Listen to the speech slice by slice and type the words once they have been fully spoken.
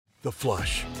The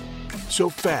flush. So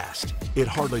fast, it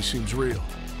hardly seems real.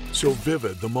 So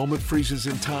vivid, the moment freezes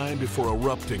in time before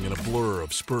erupting in a blur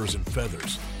of spurs and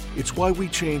feathers. It's why we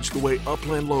changed the way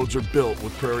upland loads are built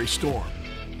with Prairie Storm.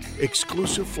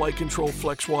 Exclusive flight control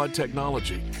FlexWad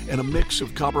technology and a mix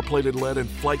of copper-plated lead and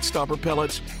flight stopper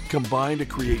pellets combine to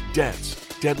create dense,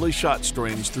 deadly shot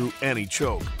strings through any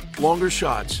choke. Longer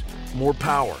shots, more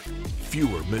power,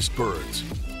 fewer missed birds.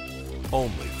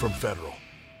 Only from Federal.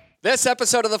 This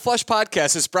episode of the Flush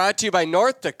Podcast is brought to you by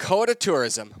North Dakota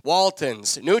Tourism,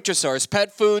 Walton's, Nutrisource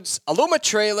Pet Foods, Aluma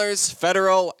Trailers,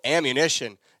 Federal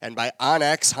Ammunition, and by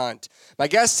OnX Hunt. My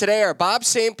guests today are Bob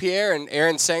St. Pierre and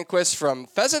Aaron Sanquist from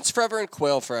Pheasants Forever and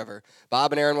Quail Forever.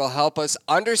 Bob and Aaron will help us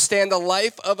understand the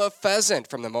life of a pheasant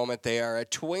from the moment they are a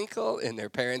twinkle in their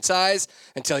parents' eyes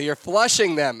until you're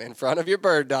flushing them in front of your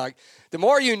bird dog. The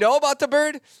more you know about the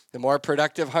bird, the more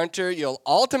productive hunter you'll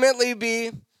ultimately be.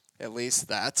 At least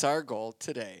that's our goal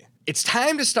today. It's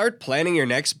time to start planning your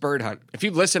next bird hunt. If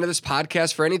you've listened to this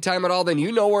podcast for any time at all, then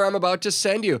you know where I'm about to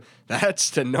send you. That's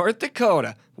to North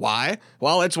Dakota. Why?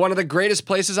 Well, it's one of the greatest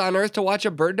places on earth to watch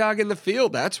a bird dog in the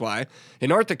field. That's why. In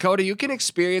North Dakota, you can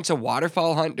experience a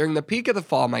waterfowl hunt during the peak of the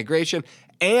fall migration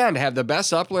and have the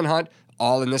best upland hunt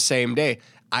all in the same day.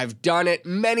 I've done it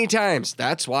many times.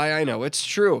 That's why I know it's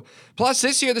true. Plus,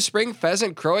 this year, the spring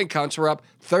pheasant crowing counts were up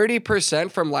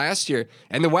 30% from last year,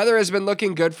 and the weather has been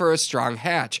looking good for a strong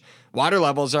hatch. Water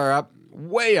levels are up,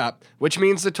 way up, which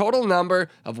means the total number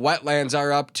of wetlands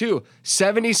are up too,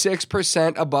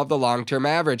 76% above the long-term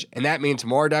average, and that means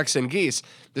more ducks and geese.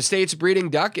 The state's breeding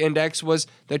duck index was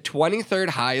the 23rd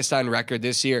highest on record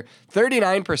this year,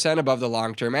 39% above the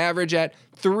long-term average at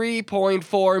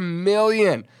 3.4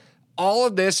 million. All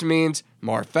of this means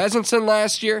more pheasants than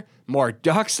last year, more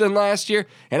ducks than last year,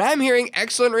 and I'm hearing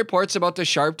excellent reports about the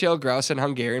sharp-tailed grouse and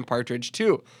Hungarian partridge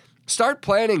too. Start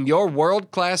planning your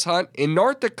world-class hunt in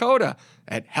North Dakota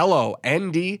at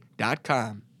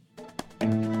HelloND.com.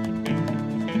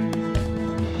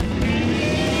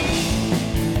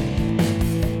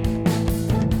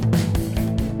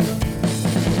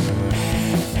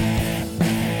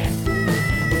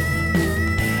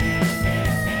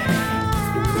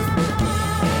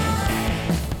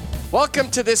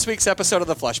 Welcome to this week's episode of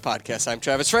the Flush Podcast. I'm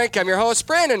Travis Frank. I'm your host.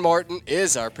 Brandon Morton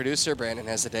is our producer. Brandon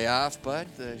has a day off,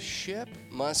 but the ship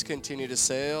must continue to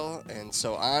sail, and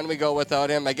so on we go without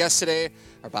him. My guests today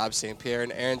are Bob St. Pierre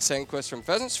and Aaron Sanquist from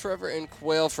Pheasants Forever and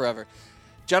Quail Forever.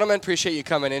 Gentlemen, appreciate you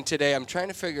coming in today. I'm trying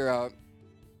to figure out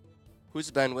who's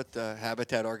been with the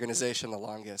Habitat organization the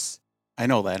longest. I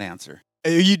know that answer.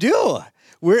 You do.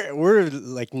 We're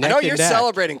like neck I know and you're neck.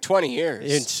 celebrating 20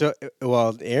 years. And so,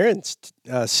 well, Aaron's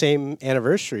same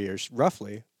anniversary, or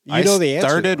roughly. I know the answer.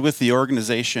 started with the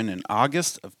organization in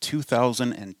August of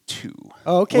 2002.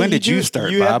 Oh, okay. When did you start,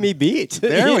 You Bob? have me beat.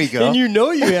 There we go. And you know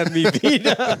you have me beat.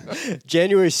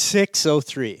 January 6,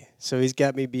 03. So he's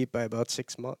got me beat by about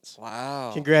 6 months. Wow.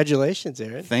 Congratulations,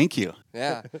 Aaron. Thank you.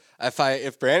 Yeah.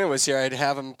 If Brandon was here, I'd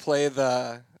have him play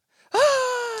the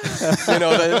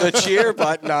the cheer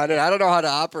button on it. I don't know how to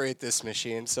operate this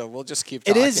machine, so we'll just keep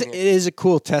talking. It is a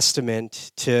cool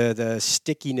testament to the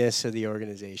stickiness of the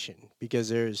organization, because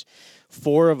there's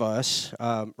 4 of us,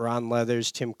 Ron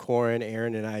Leathers, Tim Corin,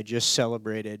 Aaron, and I just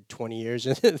celebrated 20 years,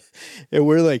 and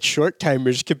we're like short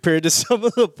timers compared to some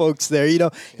of the folks there. You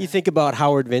think about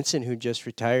Howard Vincent, who just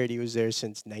retired. He was there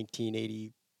since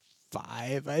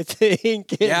 1985, I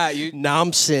think. Yeah,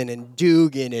 Nomsen and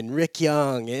Dugan and Rick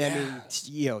Young, and I mean,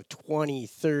 20,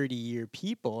 30-year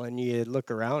people, and you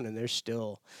look around and there's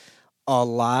still a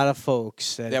lot of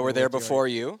folks that were there before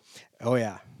you. Oh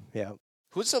yeah.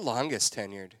 Who's the longest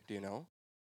tenured? Do you know?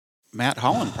 Matt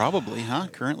Holland, probably, huh?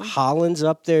 Currently, Holland's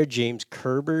up there. James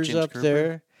Kerber's up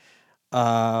Kerber. there.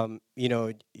 The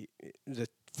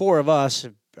 4 of us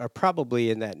are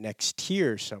probably in that next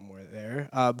tier somewhere there.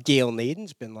 Gail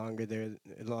Naden's been longer than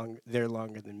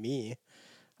me.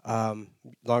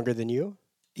 Longer than you?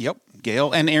 Yep.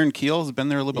 Gail and Aaron Keel has been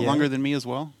there a little bit longer than me as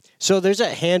well. So there's a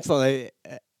handful.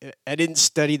 I didn't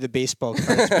study the baseball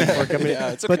cards before coming in.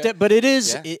 It's okay. But it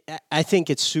is. I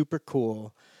think it's super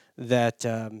cool that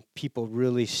people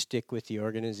really stick with the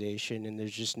organization, and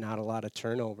there's just not a lot of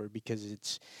turnover,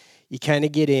 because you kind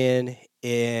of get in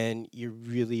and you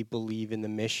really believe in the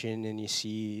mission, and you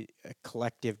see a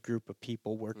collective group of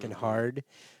people working hard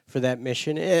for that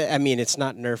mission. I mean, it's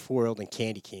not Nerf World and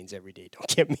candy canes every day.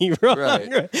 Don't get me wrong.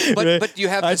 Right. But you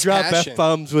have this I drop passion.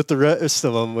 F-bombs with the rest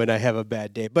of them when I have a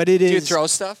bad day. But it is. Do you throw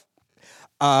stuff?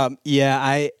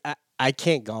 Yeah, I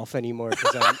can't golf anymore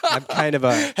because I'm kind of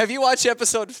a. Have you watched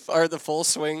the Full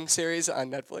Swing series on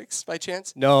Netflix by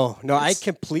chance? No, I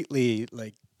completely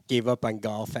gave up on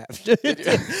golf after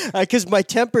because my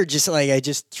temper just I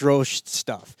just throw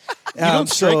stuff. You don't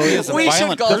strike me as a we should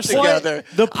violent golf person. together.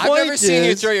 The I've never point seen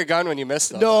you is- throw your gun when you miss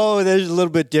them. No, there's a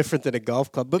little bit different than a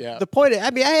golf club. But Yeah. the point is,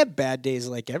 I mean, I have bad days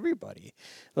like everybody.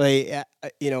 Like,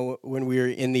 when we were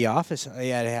in the office,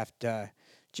 I'd have to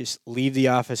just leave the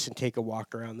office and take a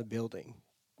walk around the building.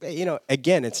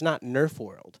 Again, it's not Nerf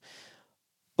world.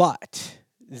 But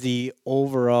the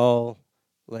overall,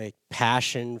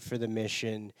 passion for the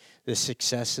mission, the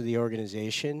success of the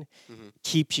organization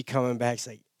keeps you coming back. It's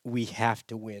like, we have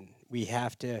to win. We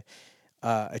have to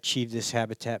achieve this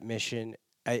habitat mission.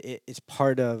 It's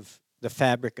part of the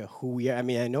fabric of who we are. I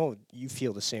mean, I know you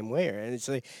feel the same way, and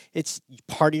it's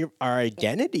part of our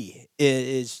identity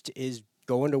is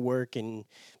going to work and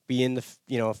being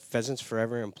the Pheasants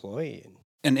Forever employee.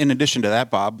 And in addition to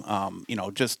that, Bob,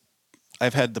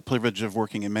 I've had the privilege of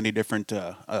working in many different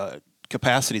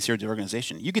capacities here at the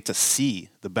organization. You get to see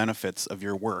the benefits of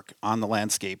your work on the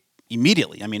landscape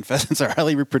immediately. I mean, pheasants are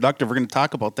highly reproductive. We're going to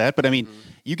talk about that, but I mean,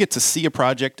 you get to see a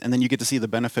project, and then you get to see the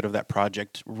benefit of that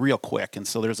project real quick. And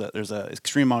so there's a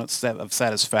extreme amount of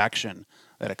satisfaction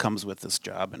that it comes with this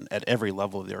job, and at every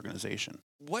level of the organization.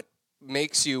 What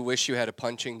makes you wish you had a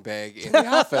punching bag in the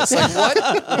office? Like,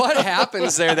 what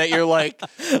happens there that you're like,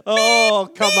 oh,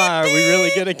 come on, are we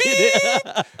really gonna get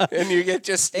it? and you get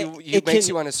just it makes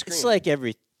you want to scream. It's like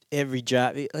every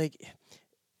job, I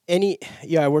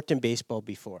worked in baseball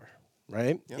before,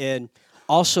 right? Yep. And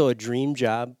also a dream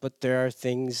job, but there are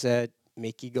things that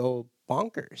make you go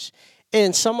bonkers,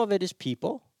 and some of it is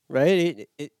people, right?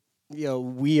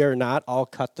 We are not all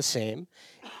cut the same,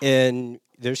 and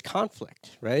there's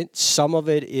conflict, right? Some of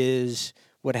it is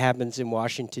what happens in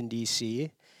Washington,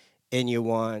 D.C., and you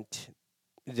want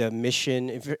the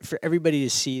mission, for everybody to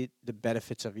see the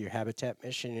benefits of your habitat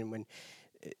mission, and when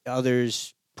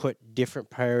others put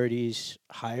different priorities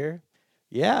higher,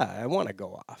 I want to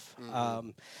go off.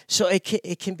 So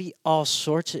it can be all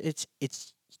sorts of, it's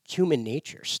human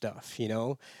nature stuff,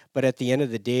 but at the end of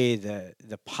the day,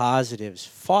 the positives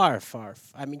far,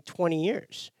 20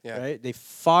 years, right? They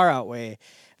far outweigh.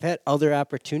 I've had other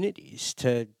opportunities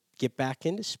to get back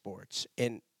into sports,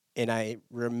 and I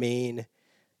remain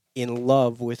in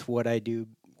love with what I do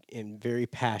and very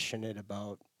passionate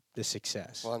about the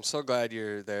success. Well, I'm so glad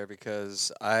you're there,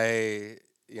 because I,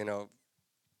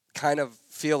 kind of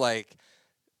feel like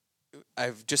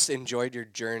I've just enjoyed your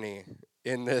journey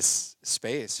in this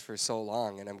space for so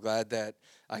long, and I'm glad that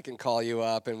I can call you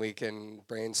up and we can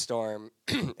brainstorm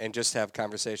and just have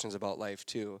conversations about life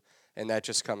too. And that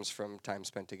just comes from time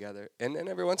spent together. And then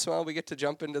every once in a while we get to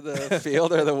jump into the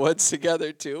field or the woods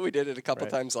together too. We did it a couple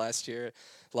times last year.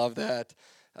 Love that.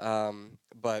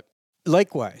 But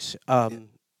likewise,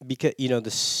 because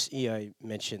I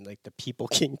mentioned the people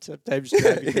can sometimes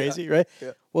drive you crazy, right?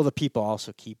 Yeah. Well, the people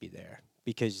also keep you there,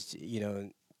 because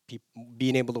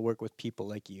being able to work with people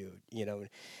like you,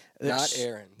 not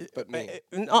Aaron, but me.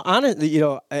 Honestly,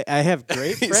 I have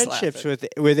great friendships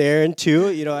with Aaron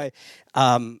too.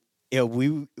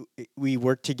 We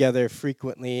work together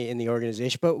frequently in the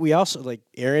organization, but we also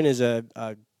Aaron is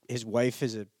his wife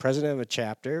is a president of a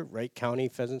chapter, Wright County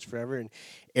Pheasants Forever, and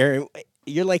Aaron,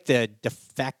 you're like the de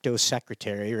facto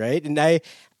secretary, right? And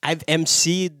I've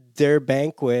emceed their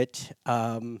banquet,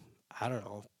 I don't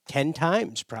know, 10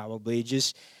 times probably.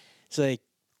 Just it's like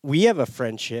we have a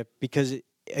friendship because,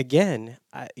 again,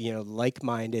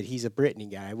 like-minded. He's a Brittany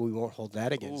guy. We won't hold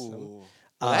that against him.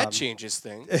 Well, that changes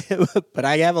things. But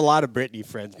I have a lot of Brittany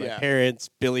friends. My parents,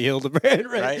 Billy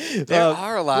Hildebrand, right? There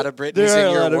are a lot of Brittany's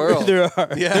in your world. There are.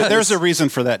 Yeah, there's a reason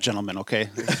for that, gentlemen, okay?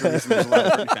 There's a reason there's a lot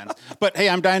of Brittany fans. But, hey,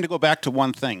 I'm dying to go back to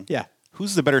one thing. Yeah.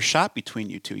 Who's the better shot between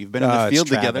you two? You've been in the field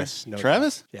together. No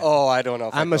Travis? Yeah. Oh, I don't know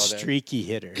if I'm I a streaky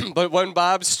hitter. But when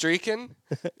Bob's streaking,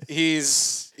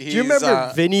 he's Do you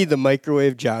remember Vinny the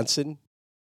Microwave Johnson?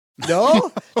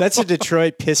 No? That's a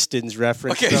Detroit Pistons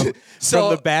reference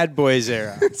from the Bad Boys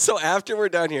era. So after we're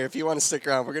done here, if you want to stick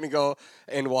around, we're going to go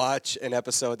and watch an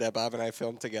episode that Bob and I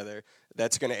filmed together.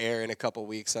 That's going to air in a couple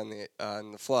weeks on the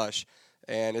Flush.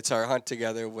 And it's our hunt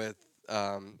together with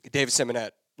Dave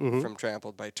Simonette from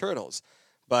Trampled by Turtles.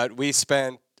 But we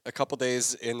spent a couple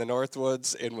days in the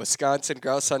Northwoods in Wisconsin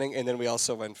grouse hunting, and then we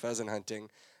also went pheasant hunting.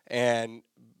 And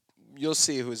you'll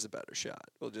see who's the better shot.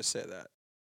 We'll just say that.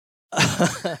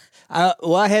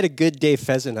 I had a good day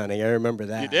pheasant hunting. I remember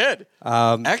that. You did.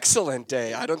 Excellent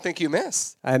day. I don't think you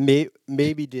missed. I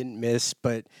maybe didn't miss,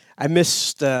 but I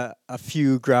missed a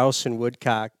few grouse and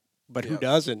woodcock but who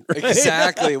doesn't? Right?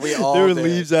 Exactly. We all there were did.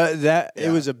 leaves that Yeah.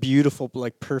 it was a beautiful,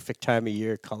 like perfect time of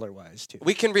year color wise too.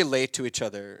 We can relate to each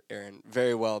other, Aaron,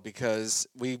 very well because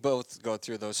we both go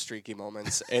through those streaky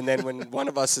moments. And then when one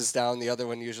of us is down, the other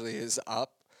one usually is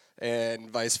up, and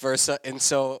vice versa. And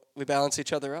so we balance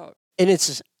each other out. And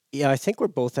it's I think we're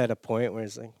both at a point where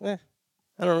it's like,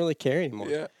 I don't really care anymore.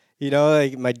 Yeah.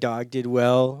 Like my dog did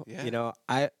well. Yeah.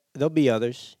 There'll be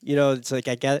others. It's like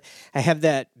I have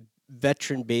that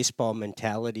veteran baseball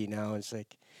mentality now. It's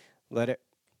like, let it,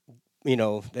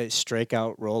 that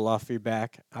strikeout roll off your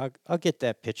back. I'll get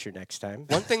that pitcher next time.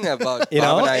 One thing about Bob and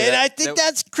and I think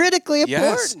that's critically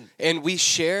yes, important. and we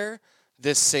share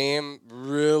the same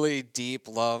really deep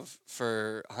love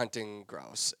for hunting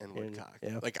grouse and woodcock.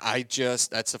 Yeah. Like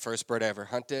that's the first bird I ever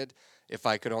hunted. If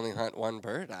I could only hunt one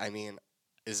bird, I mean,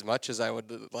 as much as I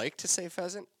would like to say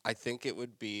pheasant, I think it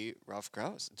would be ruffed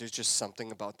grouse. There's just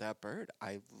something about that bird.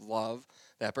 I love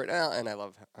that bird, and I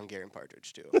love Hungarian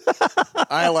partridge too.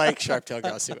 I like sharp-tailed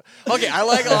grouse too. Okay, I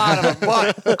like a lot of them,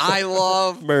 but I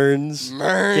love Merns,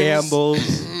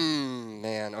 Gambles.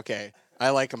 Man, okay,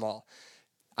 I like them all.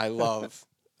 I love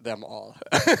them all,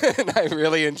 and I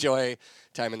really enjoy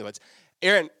time in the woods.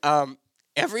 Aaron,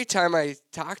 every time I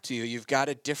talk to you, you've got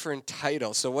a different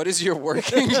title. So what is your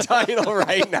working title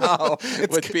right now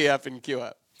with PF and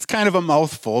QF? It's kind of a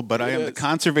mouthful, but I am the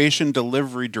Conservation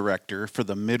Delivery Director for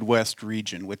the Midwest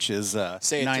region, which is...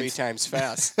 say it 3 times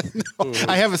fast. No,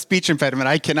 I have a speech impediment.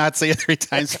 I cannot say it 3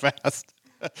 times fast.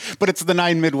 But it's the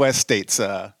 9 Midwest states.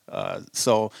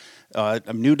 So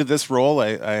I'm new to this role.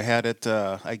 I had it.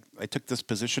 I took this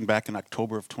position back in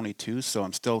October of 22, so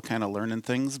I'm still kind of learning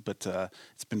things. But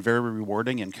it's been very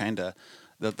rewarding, and kind of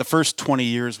the first 20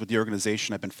 years with the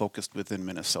organization, I've been focused within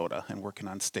Minnesota and working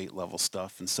on state level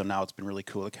stuff. And so now it's been really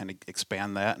cool to kind of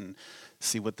expand that and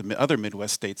see what the other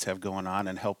Midwest states have going on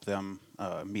and help them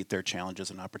meet their challenges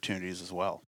and opportunities as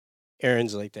well.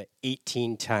 Aaron's like the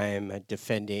 18-time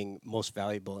defending most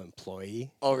valuable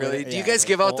employee. Oh, really? Do you guys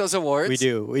give out those awards? We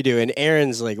do. And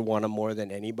Aaron's like won them more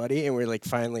than anybody. And we're like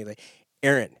finally like,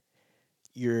 Aaron,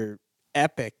 you're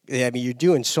epic. I mean, you're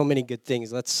doing so many good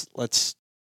things. Let's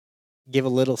give a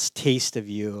little taste of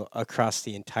you across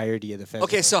the entirety of the festival.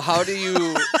 Okay, so how do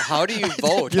you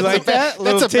vote? You like that?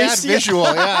 That's a bad visual.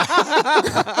 Yeah.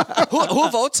 Who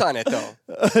votes on it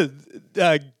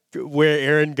though? Where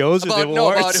Aaron goes with the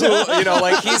awards. About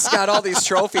who, he's got all these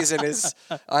trophies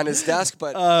on his desk,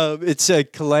 but it's a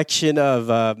collection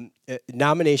of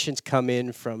nominations come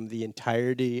in from the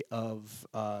entirety of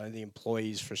the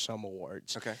employees for some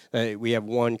awards. Okay. We have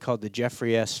one called the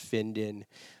Jeffrey S. Finden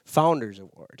Founders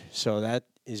Award. So that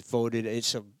is voted.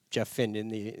 It's Jeff Finden,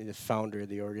 the founder of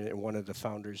the one of the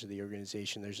founders of the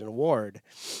organization. There's an award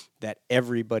that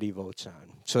everybody votes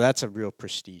on. So that's a real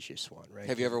prestigious one, right?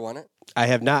 Have you ever won it? I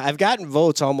have not. I've gotten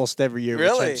votes almost every year.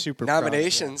 Really? Which I'm super proud of.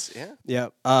 Nominations, yeah. Yeah.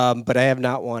 But I have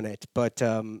not won it. But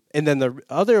and then the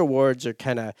other awards are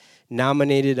kind of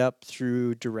nominated up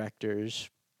through directors,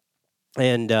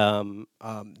 and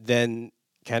then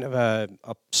kind of a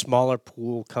smaller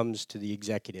pool comes to the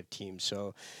executive team.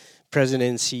 So president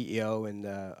and CEO and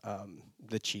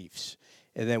the chiefs,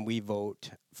 and then we vote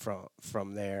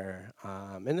from there.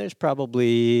 And there's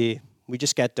probably, we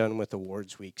just got done with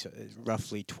awards week, so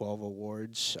roughly 12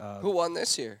 awards. Who won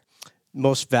this year?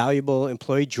 Most valuable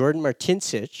employee, Jordan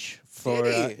Martinsich, for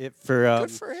good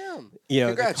for him. The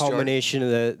Congrats, culmination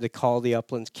of the Call the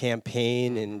Uplands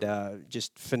campaign, and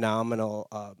just phenomenal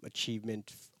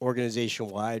achievement organization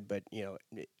wide. But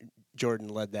Jordan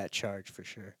led that charge for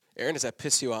sure. Aaron, does that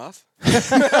piss you off?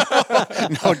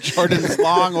 No, Jordan's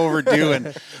long overdue.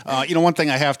 And, one thing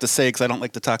I have to say, because I don't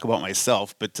like to talk about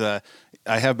myself, but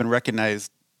I have been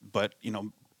recognized. But,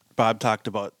 Bob talked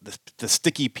about the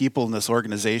sticky people in this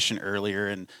organization earlier.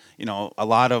 And, a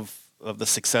lot of the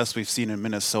success we've seen in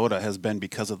Minnesota has been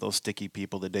because of those sticky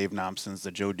people, the Dave Nomsons,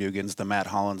 the Joe Dugans, the Matt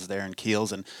Hollands there in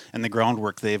Keels, and the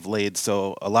groundwork they've laid.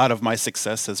 So a lot of my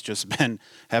success has just been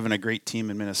having a great team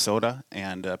in Minnesota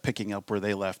and picking up where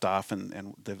they left off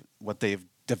and what they've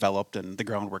developed and the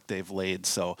groundwork they've laid.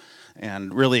 So,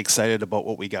 and really excited about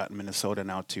what we got in Minnesota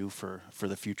now too for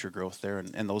the future growth there.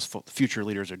 And those future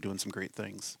leaders are doing some great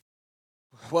things.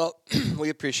 Well, we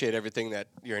appreciate everything that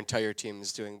your entire team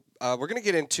is doing. We're going to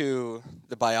get into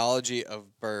the biology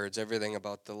of birds, everything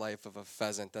about the life of a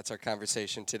pheasant. That's our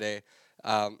conversation today.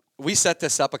 We set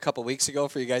this up a couple weeks ago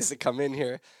for you guys to come in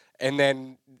here. And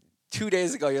then 2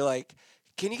 days ago, you're like,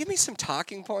 can you give me some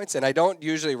talking points? And I don't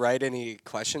usually write any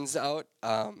questions out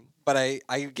but I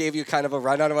gave you kind of a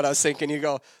rundown of what I was thinking. You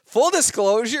go, full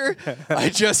disclosure, I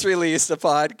just released a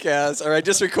podcast, or I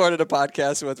just recorded a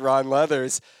podcast with Ron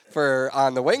Leathers for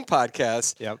On the Wing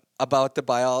podcast about the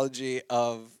biology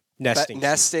of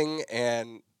nesting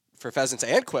and for pheasants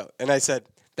and quail. And I said,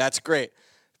 that's great.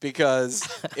 Because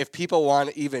if people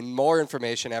want even more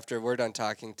information after we're done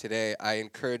talking today, I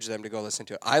encourage them to go listen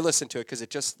to it. I listened to it because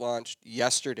it just launched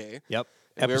yesterday. Yep.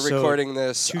 We're recording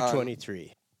this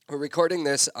 223. We're recording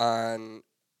this on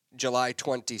July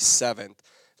 27th.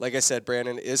 Like I said,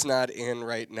 Brandon is not in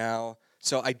right now.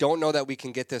 So I don't know that we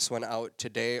can get this one out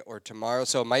today or tomorrow.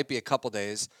 So it might be a couple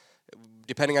days,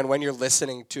 depending on when you're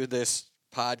listening to this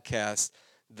podcast.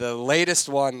 The latest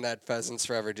one that Pheasants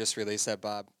Forever just released, that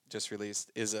Bob just released,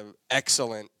 is an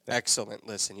excellent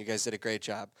listen. You guys did a great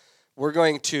job. We're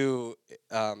going to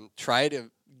try to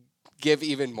give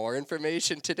even more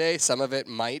information today. Some of it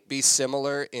might be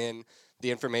similar in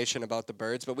the information about the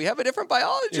birds, but we have a different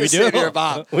biologist in here,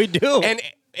 Bob. We do. And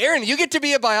Aaron, you get to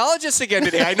be a biologist again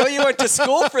today. I know you went to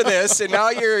school for this, and now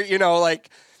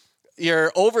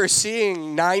you're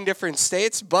overseeing 9 different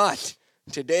states, but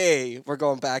today we're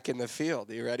going back in the field.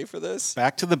 Are you ready for this?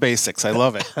 Back to the basics. I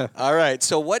love it. All right.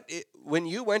 So when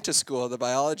you went to school, the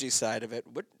biology side of it,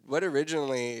 what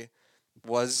originally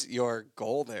was your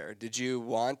goal there? Did you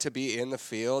want to be in the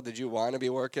field? Did you want to be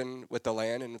working with the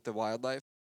land and with the wildlife?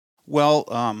 Well,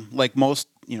 like most,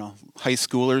 high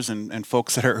schoolers and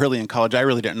folks that are early in college, I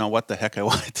really didn't know what the heck I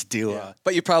wanted to do. Yeah.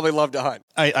 But you probably love to hunt.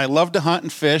 I love to hunt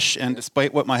and fish, and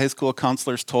despite what my high school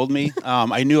counselors told me,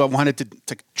 I knew I wanted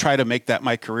to try to make that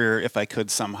my career if I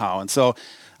could somehow. And so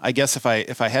I guess if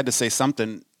I had to say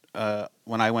something,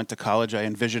 when I went to college, I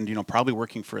envisioned, probably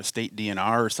working for a state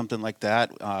DNR or something like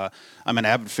that. I'm an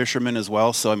avid fisherman as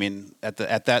well, so I mean, at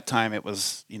that time, it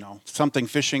was something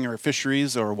fishing or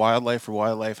fisheries or wildlife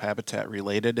habitat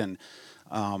related. And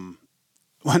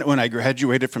when I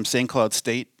graduated from St. Cloud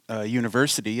State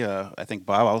University, I think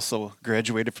Bob also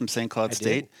graduated from St. Cloud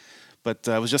State. But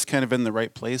I was just kind of in the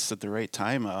right place at the right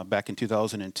time. Back in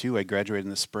 2002, I graduated in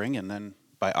the spring, and then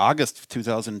by August of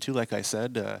 2002, like I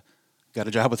said. Got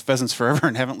a job with Pheasants Forever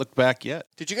and haven't looked back yet.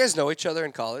 Did you guys know each other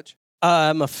in college?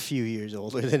 I'm a few years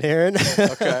older than Aaron.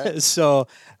 Okay. So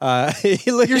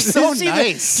you're so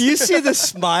nice. Do you see the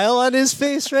smile on his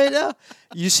face right now?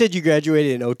 You said you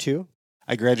graduated in 2002?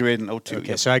 I graduated in 2002.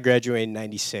 Okay, so I graduated in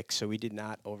 96, so we did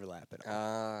not overlap at all.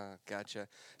 Ah, gotcha.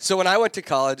 So when I went to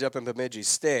college up in Bemidji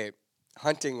State,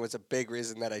 hunting was a big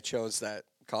reason that I chose that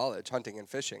college, hunting and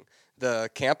fishing. The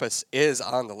campus is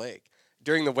on the lake.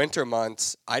 During the winter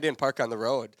months, I didn't park on the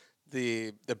road.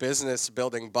 The business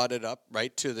building butted up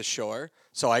right to the shore,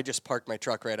 so I just parked my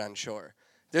truck right on shore.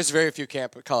 There's very few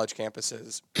college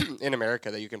campuses in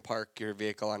America that you can park your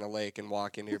vehicle on a lake and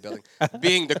walk into your building,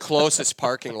 being the closest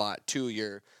parking lot to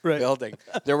your building.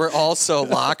 There were also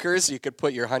lockers you could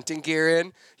put your hunting gear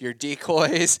in, your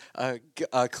decoys,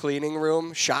 a cleaning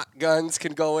room, shotguns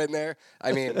can go in there.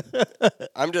 I mean,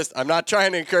 I'm not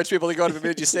trying to encourage people to go to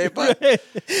Bemidji State, but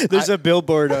there's a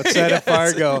billboard outside of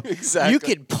Fargo. Exactly. You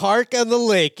can park on the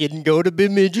lake and go to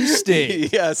Bemidji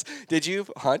State. Yes. Did you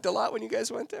hunt a lot when you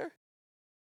guys went there?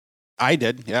 I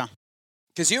did, yeah.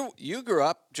 Because you grew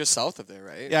up just south of there,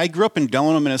 right? Yeah, I grew up in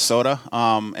Delano, Minnesota.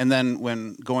 And then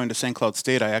when going to St. Cloud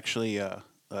State, I actually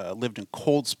lived in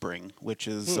Cold Spring, which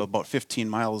is about 15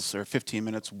 miles or 15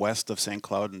 minutes west of St.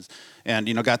 Cloud.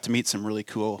 And got to meet some really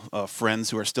cool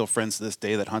friends who are still friends to this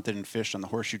day that hunted and fished on the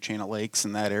horseshoe chain of lakes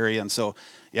in that area. And so,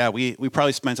 yeah, we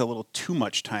probably spent a little too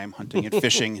much time hunting and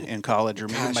fishing in college, or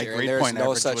maybe my grade point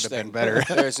average would have been better.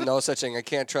 There's no such thing. I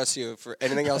can't trust you for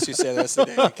anything else you say the rest of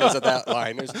the day because of that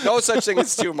line. There's no such thing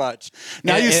as too much.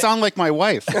 Now you sound like my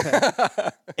wife.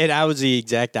 And I was the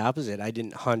exact opposite. I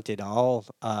didn't hunt at all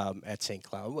at St.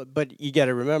 Cloud. But you got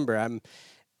to remember,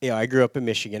 I grew up in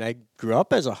Michigan. I grew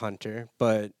up as a hunter,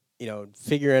 but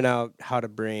figuring out how to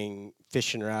bring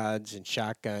fishing rods and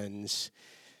shotguns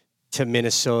to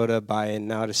Minnesota, buying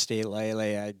out of state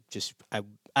Lele,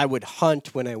 I would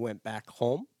hunt when I went back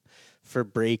home for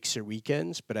breaks or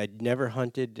weekends, but I'd never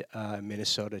hunted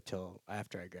Minnesota till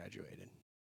after I graduated.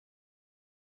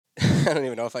 I don't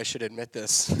even know if I should admit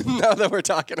this now that we're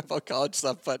talking about college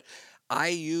stuff, but I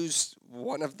used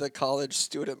one of the college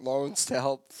student loans to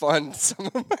help fund some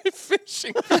of my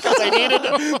fishing because I needed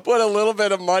to put a little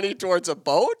bit of money towards a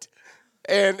boat.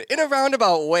 And in a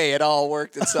roundabout way, it all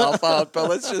worked itself out. But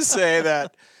let's just say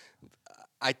that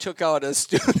I took out a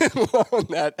student loan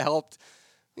that helped,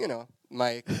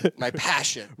 my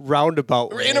passion.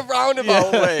 Roundabout way. In a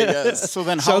roundabout way, yes. So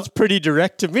then sounds pretty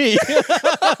direct to me.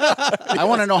 I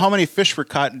want to know how many fish were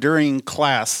caught during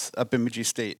class up in Bemidji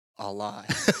State. A lot.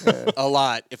 A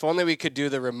lot. If only we could do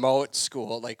the remote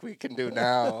school like we can do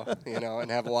now,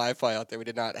 and have Wi-Fi out there. We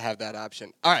did not have that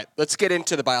option. All right, let's get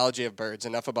into the biology of birds.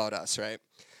 Enough about us, right?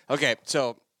 Okay,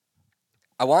 so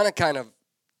I want to kind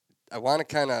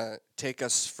of take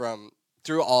us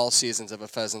through all seasons of a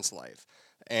pheasant's life.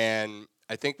 And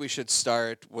I think we should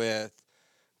start with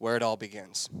where it all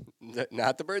begins.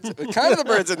 Not the birds, kind of the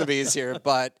birds and the bees here,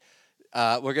 but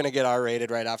we're going to get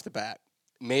R-rated right off the bat.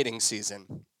 Mating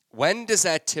season. When does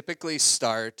that typically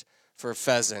start for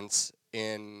pheasants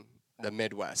in the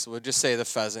Midwest? We'll just say the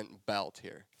pheasant belt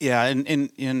here. Yeah, and we're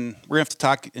going to have to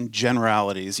talk in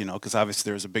generalities, because obviously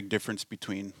there's a big difference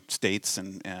between states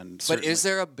and But is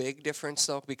there a big difference,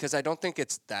 though? Because I don't think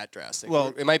it's that drastic.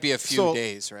 Well, it might be a few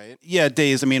days, right? Yeah,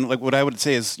 days. I mean, like what I would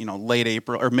say is, late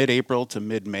April or mid-April to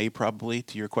mid-May, probably,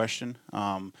 to your question,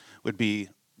 would be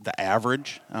the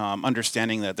average,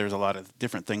 understanding that there's a lot of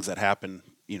different things that happen,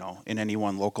 in any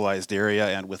one localized area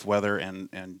and with weather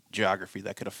and geography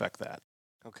that could affect that.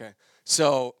 Okay.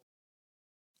 So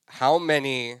how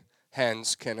many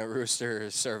hens can a rooster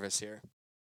service here?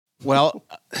 Well,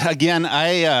 again,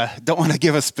 I don't want to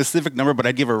give a specific number, but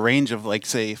I'd give a range of, like,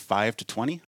 say, 5 to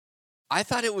 20. I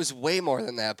thought it was way more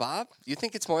than that, Bob. You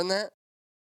think it's more than that?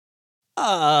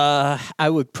 I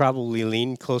would probably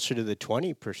lean closer to the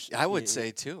 20%. I would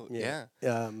say too. Yeah.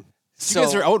 So you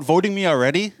guys are outvoting me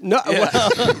already? No,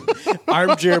 well,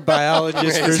 armchair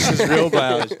biologist versus real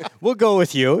biologist. We'll go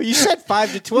with you. You said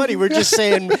 5 to 20. We're just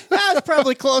saying it's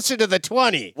probably closer to the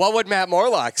 20. What would Matt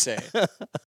Morlock say?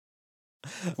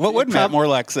 What would Matt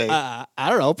Morlock say? I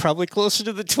don't know. Probably closer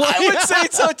to the 20. I would say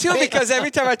so too, because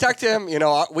every time I talk to him,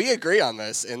 we agree on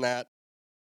this in that,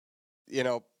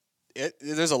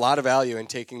 there's a lot of value in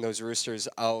taking those roosters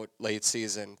out late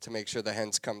season to make sure the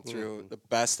hens come through the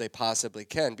best they possibly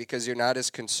can, because you're not as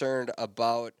concerned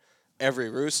about every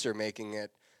rooster making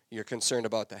it. You're concerned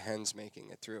about the hens making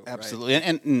it through. Absolutely.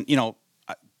 Right? And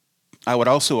I would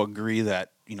also agree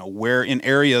that, where in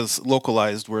areas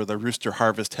localized where the rooster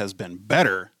harvest has been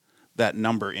better, that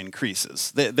number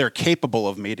increases. They're capable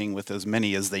of mating with as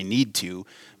many as they need to,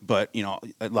 but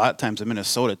a lot of times in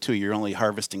Minnesota too, you're only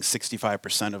harvesting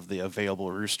 65% of the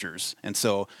available roosters, and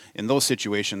so in those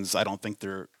situations, I don't think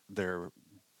they're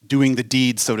doing the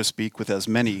deed, so to speak, with as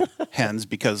many hens,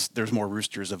 because there's more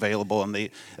roosters available, and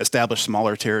they establish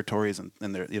smaller territories, and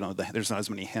there's not as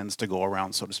many hens to go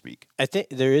around, so to speak. I think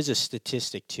there is a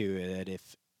statistic too that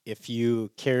if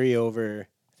you carry over,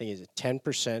 I think it's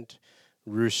 10%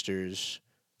 roosters,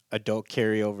 adult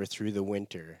carryover through the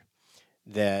winter,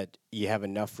 that you have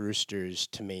enough roosters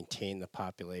to maintain the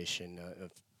population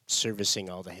of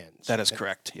servicing all the hens. That is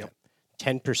correct. Yep.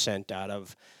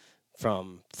 10%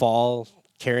 from fall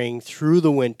carrying through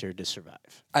the winter to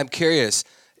survive. I'm curious,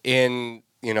 in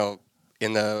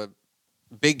the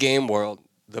big game world,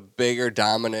 the bigger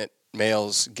dominant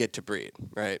males get to breed,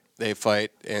 right? They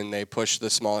fight and they push the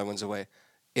smaller ones away.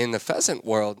 In the pheasant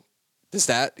world, does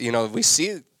that, we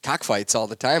see cockfights all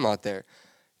the time out there.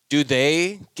 Do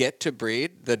they get to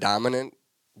breed the dominant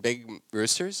big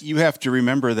roosters? You have to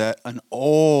remember that an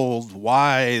old,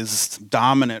 wise,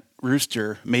 dominant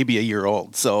rooster may be a year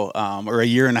old, so or a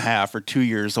year and a half or 2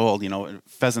 years old.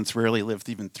 Pheasants rarely live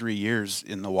even 3 years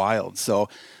in the wild. So,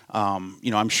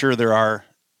 I'm sure there are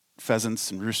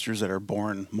pheasants and roosters that are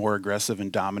born more aggressive and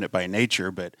dominant by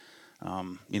nature, but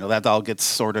that all gets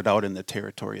sorted out in the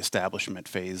territory establishment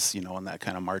phase, in that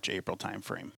kind of March, April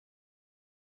timeframe.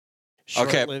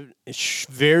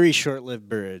 Very short-lived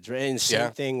birds, right? And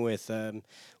same thing with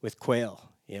quail.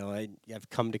 I've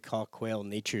come to call quail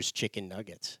nature's chicken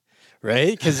nuggets,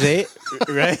 right? Because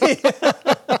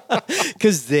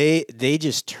they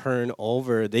just turn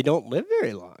over. They don't live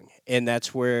very long, and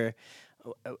that's where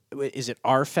is it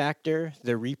R factor,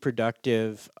 the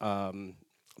reproductive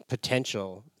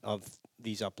potential of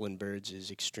these upland birds is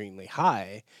extremely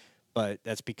high, but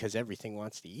that's because everything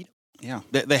wants to eat them. Yeah,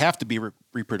 they have to be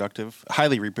reproductive,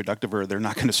 highly reproductive, or they're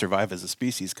not going to survive as a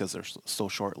species because they're so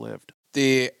short-lived.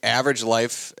 The average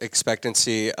life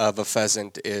expectancy of a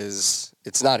pheasant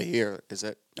it's not a year, is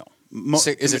it? No.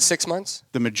 Is it 6 months?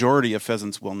 The majority of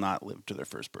pheasants will not live to their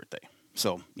first birthday.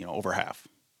 So, over half,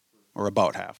 or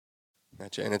about half.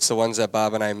 Gotcha. And it's the ones that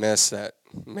Bob and I miss that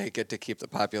make it to keep the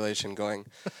population going.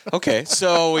 Okay,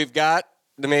 so we've got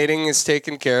the mating is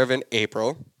taken care of in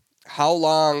April. How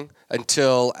long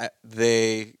until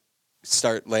they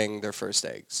start laying their first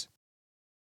eggs?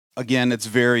 Again, it's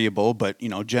variable, but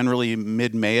generally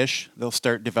mid-May-ish, they'll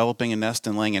start developing a nest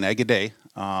and laying an egg a day.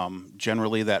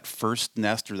 Generally, that first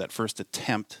nest or that first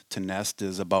attempt to nest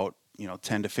is about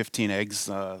 10 to 15 eggs.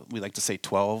 We like to say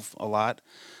 12 a lot.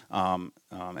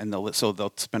 And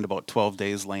they'll spend about 12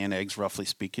 days laying eggs, roughly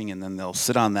speaking, and then they'll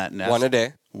sit on that nest. One a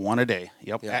day. One a day.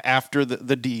 Yep. Yeah. After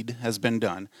the deed has been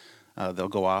done, they'll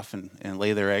go off and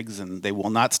lay their eggs, and they will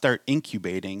not start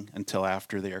incubating until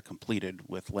after they are completed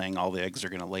with laying all the eggs they're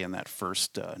going to lay in that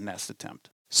first nest attempt.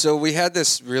 So we had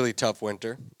this really tough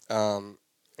winter, and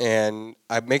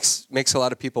it makes a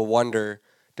lot of people wonder,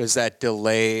 does that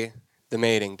delay the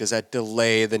mating? Does that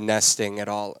delay the nesting at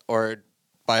all? Or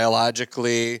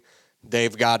biologically,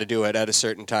 they've got to do it at a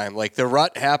certain time. Like the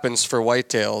rut happens for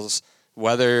whitetails,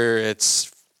 whether it's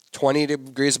 20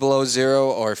 degrees below zero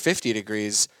or 50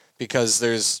 degrees, because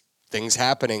there's things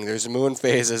happening. There's moon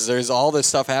phases. There's all this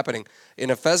stuff happening. In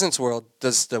a pheasant's world,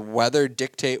 does the weather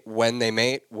dictate when they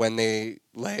mate, when they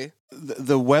lay?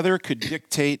 The weather could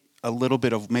dictate a little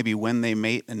bit of maybe when they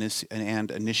mate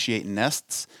and initiate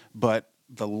nests, but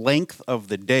the length of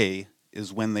the day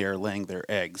is when they are laying their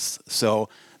eggs. So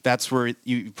that's where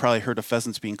you probably heard of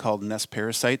pheasants being called nest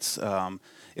parasites.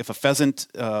 If a pheasant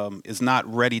is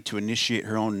not ready to initiate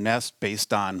her own nest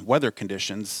based on weather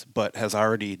conditions, but has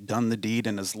already done the deed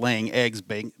and is laying eggs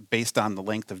based on the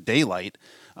length of daylight,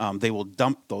 they will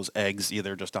dump those eggs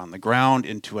either just on the ground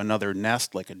into another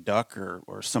nest like a duck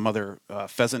or some other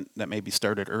pheasant that may be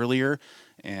started earlier,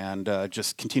 and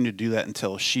just continue to do that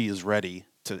until she is ready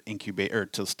to incubate or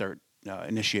to start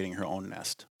initiating her own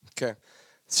nest. Okay.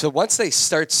 So once they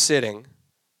start sitting,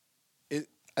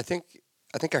 I think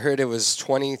I heard it was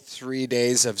 23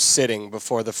 days of sitting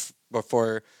before the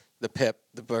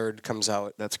bird comes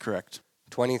out. That's correct.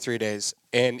 23 days.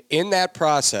 And in that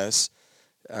process,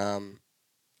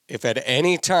 if at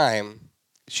any time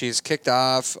she's kicked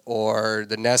off or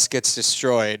the nest gets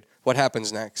destroyed, what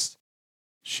happens next?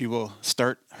 She will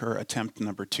start her attempt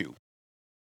number 2.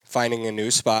 Finding a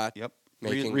new spot. Yep.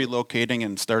 Making Relocating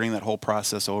and starting that whole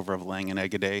process over of laying an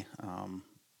egg a day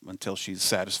until she's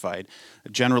satisfied.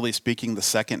 Generally speaking, the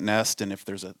second nest, and if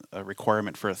there's a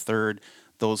requirement for a third,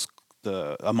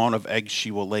 the amount of eggs she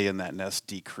will lay in that nest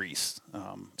decrease.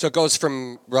 So it goes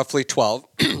from roughly 12,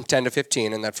 10 to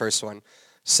 15 in that first one.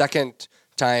 Second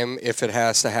time, if it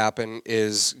has to happen,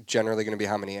 is generally going to be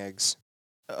how many eggs?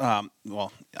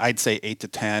 Well, I'd say 8 to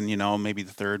 10, maybe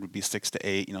the third would be 6 to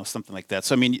 8, something like that.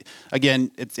 So, I mean, again,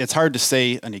 it's hard to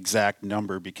say an exact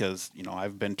number because,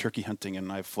 I've been turkey hunting and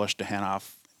I've flushed a hen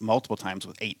off multiple times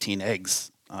with 18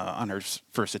 eggs on her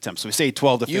first attempt. So we say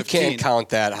 12 to 15. You can't count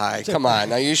that high. Come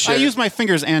on. Are you sure? I use my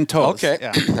fingers and toes. Okay.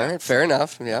 Yeah. All right. Fair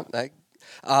enough. Yeah.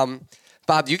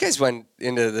 Bob, you guys went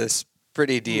into this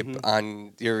pretty deep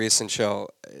on your recent show.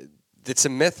 It's a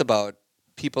myth about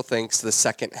people thinks the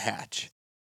second hatch.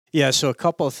 Yeah, so a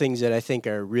couple of things that I think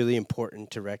are really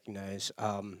important to recognize.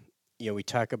 We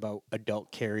talk about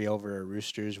adult carryover or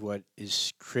roosters. What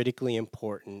is critically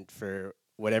important for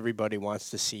what everybody wants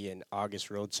to see in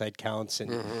August roadside counts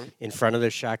and in front of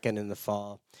their shotgun in the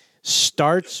fall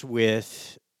starts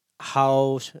with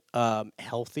how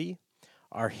healthy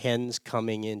are hens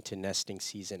coming into nesting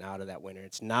season out of that winter.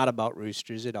 It's not about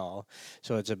roosters at all.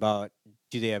 So it's about,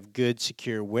 do they have good,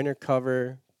 secure winter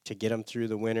cover to get them through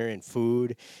the winter and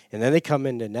food, and then they come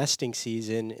into nesting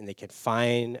season and they can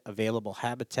find available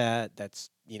habitat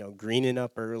that's greening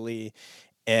up early,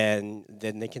 and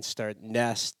then they can start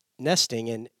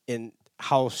nesting. And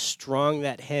how strong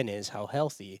that hen is, how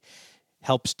healthy,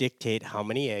 helps dictate how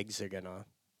many eggs they're gonna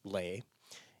lay.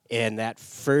 And that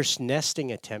first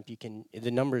nesting attempt,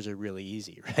 the numbers are really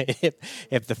easy, right?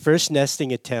 If the first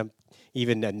nesting attempt,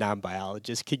 even a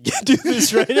non-biologist could do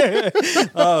this right here.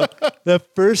 The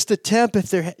first attempt, if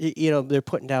they're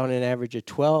putting down an average of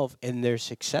 12 and they're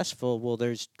successful, well,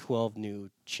 there's 12 new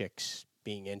chicks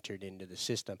being entered into the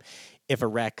system. If a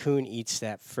raccoon eats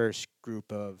that first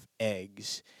group of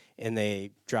eggs and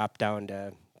they drop down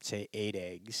to, say, 8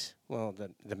 eggs, well,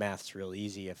 the math's real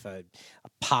easy. If a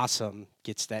possum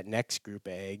gets that next group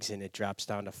of eggs and it drops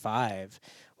down to 5,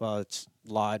 well, it's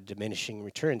law of diminishing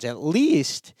returns. At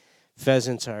least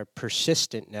pheasants are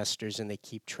persistent nesters and they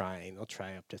keep trying. They'll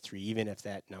try up to 3, even if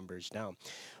that number's down.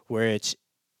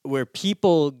 Where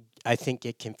people, I think,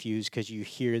 get confused because you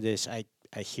hear this. I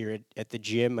hear it at the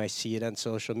gym. I see it on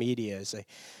social media. It's like,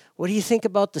 what do you think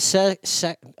about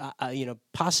the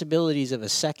possibilities of a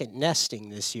second nesting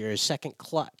this year, a second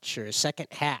clutch or a second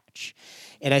hatch?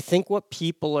 And I think what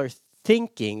people are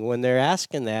thinking when they're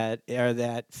asking that are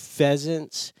that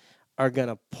pheasants are going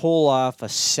to pull off a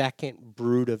second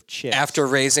brood of chicks. After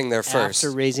raising their first.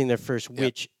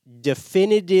 Which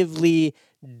definitively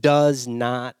does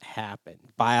not happen.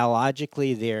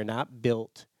 Biologically, they are not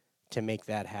built to make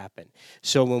that happen.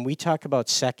 So when we talk about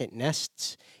second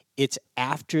nests, it's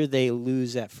after they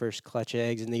lose that first clutch of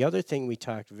eggs. And the other thing we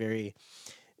talked very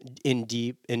in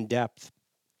depth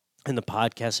in the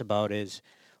podcast about is,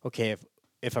 okay,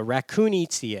 if a raccoon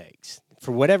eats the eggs,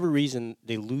 for whatever reason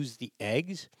they lose the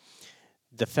eggs,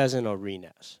 the pheasant will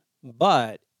renest.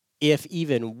 But if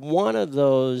even one of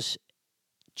those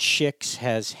chicks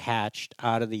has hatched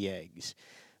out of the eggs,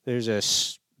 there's a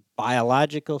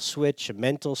biological switch, a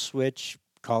mental switch,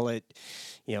 call it,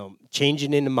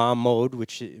 changing into mom mode,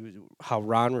 which is how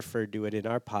Ron referred to it in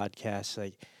our podcast.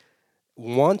 Like,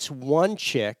 once one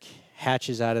chick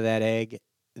hatches out of that egg,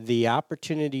 the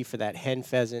opportunity for that hen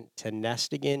pheasant to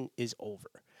nest again is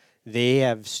over. They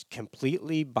have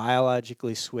completely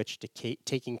biologically switched to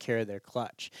taking care of their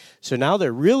clutch. So now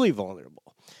they're really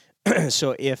vulnerable.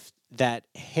 So if that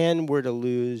hen were to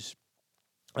lose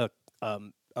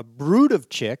a brood of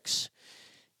chicks,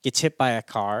 gets hit by a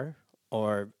car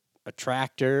or a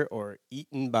tractor or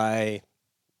eaten by,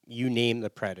 you name the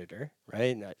predator,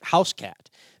 right? And a house cat,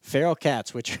 feral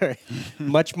cats, which are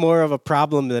much more of a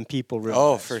problem than people realize.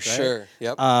 Oh, for right? sure.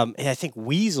 Yep. And I think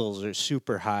weasels are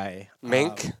super high.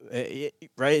 Mink.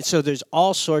 Right? So there's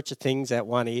all sorts of things that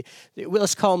want to eat. Well,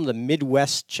 let's call them the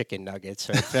Midwest chicken nuggets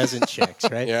or pheasant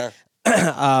chicks, right? Yeah.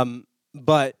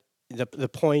 But the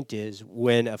point is,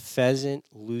 when a pheasant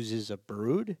loses a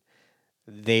brood,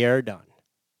 they are done,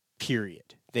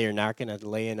 period. They are not going to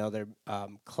lay another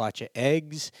clutch of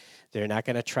eggs. They're not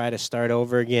going to try to start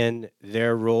over again.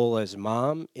 Their role as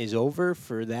mom is over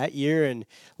for that year and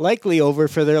likely over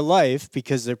for their life,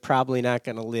 because they're probably not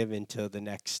going to live until the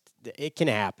next. It can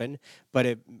happen, but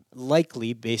it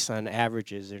likely, based on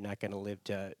averages, they're not going to live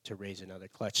to raise another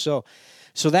clutch. So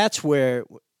that's where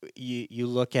you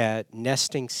look at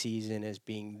nesting season as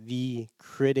being the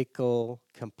critical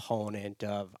component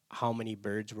of how many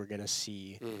birds we're going to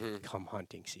see come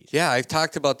hunting season. Yeah, I've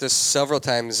talked about this several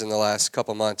times in the last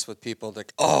couple months with people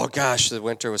like, oh gosh, the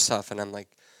winter was tough. And I'm like,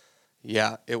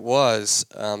 yeah, it was.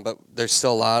 But there's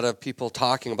still a lot of people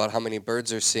talking about how many birds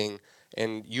they're seeing.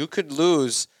 And you could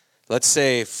lose, let's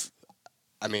say,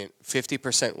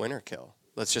 50% winter kill.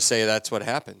 Let's just say that's what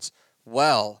happens.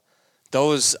 Well,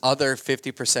 those other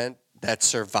 50% that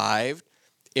survived,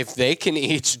 if they can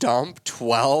each dump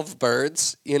 12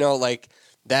 birds,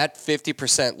 that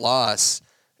 50% loss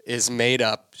is made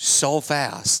up so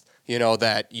fast,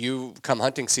 that you come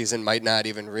hunting season might not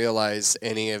even realize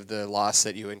any of the loss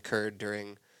that you incurred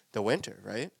during the winter,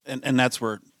 right? And that's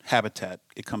where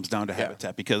it comes down to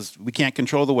habitat, because we can't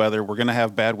control the weather. We're going to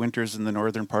have bad winters in the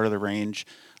northern part of the range.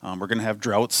 We're going to have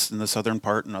droughts in the southern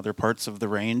part and other parts of the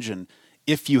range. And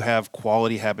if you have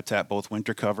quality habitat, both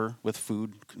winter cover with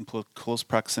food in close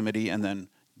proximity and then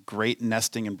great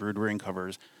nesting and brood rearing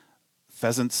covers,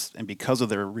 pheasants, and because of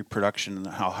their reproduction and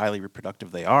how highly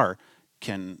reproductive they are,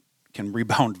 can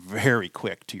rebound very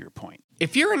quick, to your point.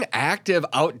 If you're an active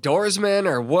outdoorsman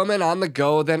or woman on the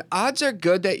go, then odds are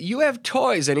good that you have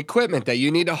toys and equipment that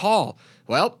you need to haul.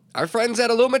 Well, our friends at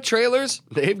Aluma Trailers,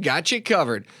 they've got you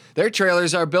covered. Their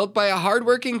trailers are built by a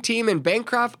hardworking team in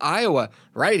Bancroft, Iowa,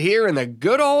 right here in the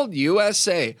good old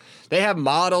USA. They have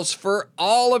models for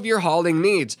all of your hauling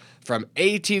needs, from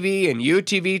ATV and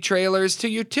UTV trailers to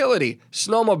utility,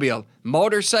 snowmobile,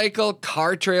 motorcycle,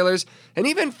 car trailers, and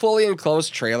even fully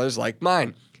enclosed trailers like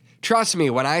mine. Trust me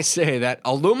when I say that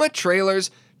Aluma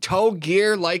Trailers tow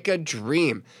gear like a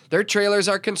dream. Their trailers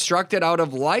are constructed out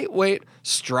of lightweight,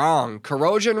 strong,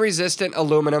 corrosion-resistant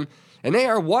aluminum, and they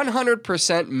are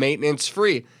 100%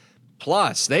 maintenance-free.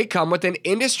 Plus, they come with an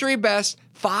industry-best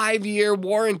 5-year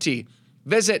warranty.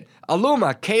 Visit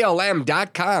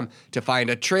alumaklm.com to find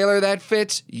a trailer that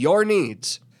fits your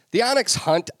needs. The Onyx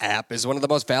Hunt app is one of the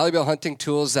most valuable hunting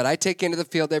tools that I take into the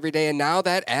field every day, and now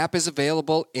that app is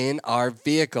available in our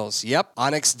vehicles. Yep,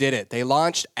 Onyx did it. They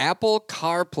launched Apple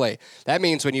CarPlay. That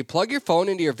means when you plug your phone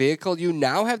into your vehicle, you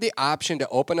now have the option to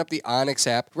open up the Onyx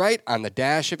app right on the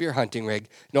dash of your hunting rig.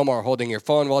 No more holding your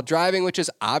phone while driving, which is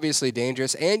obviously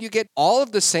dangerous, and you get all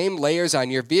of the same layers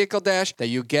on your vehicle dash that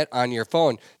you get on your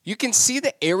phone. You can see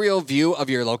the aerial view of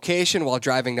your location while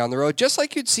driving down the road, just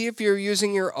like you'd see if you're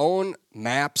using your own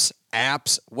maps,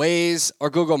 apps, Waze, or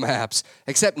Google Maps.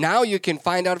 Except now you can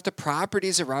find out if the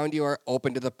properties around you are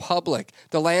open to the public,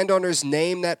 the landowner's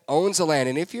name that owns the land.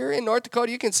 And if you're in North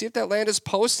Dakota, you can see if that land is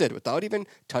posted without even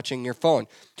touching your phone.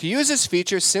 To use this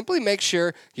feature, simply make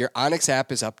sure your Onyx app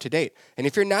is up to date. And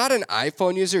if you're not an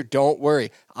iPhone user, don't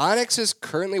worry. Onyx is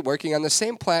currently working on the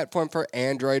same platform for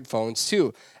Android phones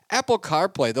too. Apple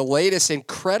CarPlay, the latest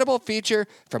incredible feature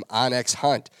from Onyx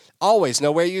Hunt. Always know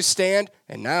where you stand,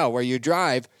 and now where you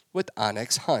drive with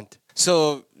Onyx Hunt.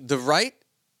 So the right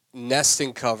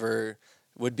nesting cover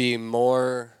would be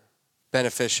more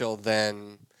beneficial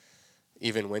than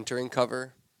even wintering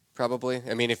cover, probably.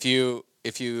 I mean, if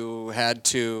you had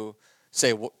to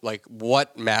say like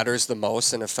what matters the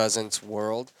most in a pheasant's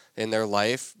world in their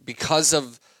life because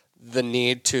of the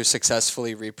need to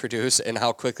successfully reproduce and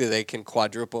how quickly they can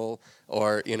quadruple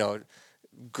or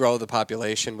grow the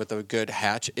population with a good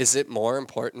hatch, is it more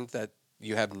important that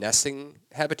you have nesting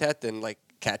habitat than like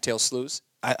cattail sloughs?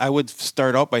 I would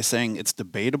start out by saying it's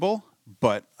debatable,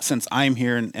 but since I'm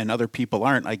here and other people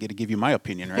aren't, I get to give you my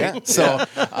opinion, right? Yeah. So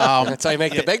That's how you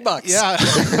make the big bucks.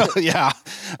 Yeah, yeah.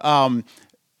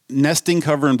 Nesting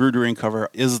cover and brood rearing cover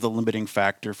is the limiting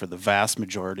factor for the vast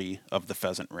majority of the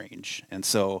pheasant range. And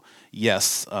so,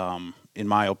 yes, in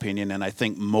my opinion, and I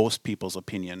think most people's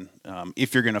opinion,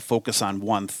 if you're going to focus on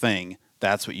one thing,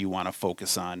 that's what you want to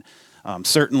focus on.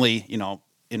 Certainly,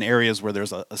 in areas where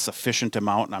there's a sufficient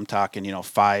amount, and I'm talking,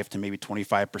 5 to maybe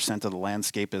 25% of the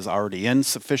landscape is already in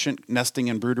sufficient nesting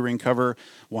and brood rearing cover,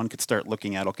 one could start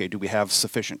looking at, okay, do we have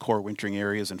sufficient core wintering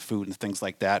areas and food and things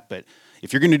like that? But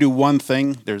if you're going to do one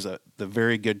thing, there's the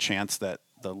very good chance that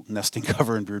the nesting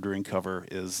cover and brood rearing cover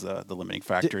is the limiting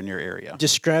factor in your area.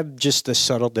 Describe just the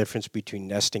subtle difference between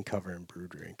nesting cover and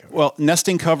brood rearing cover. Well,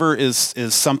 nesting cover is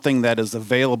something that is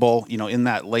available, in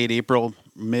that late April,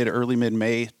 early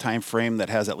mid-May time frame that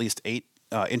has at least 8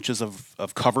 inches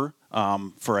of cover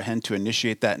for a hen to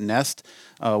initiate that nest,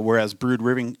 whereas brood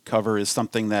rearing cover is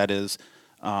something that is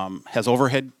has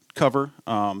overhead cover.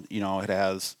 It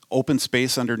has open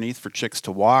space underneath for chicks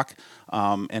to walk,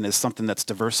 and is something that's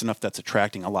diverse enough that's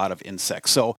attracting a lot of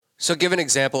insects. So give an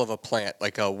example of a plant,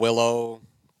 like a willow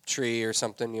tree or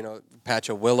something, patch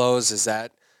of willows. Is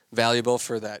that valuable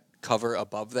for that cover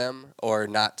above them or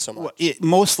not so much?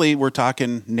 Mostly we're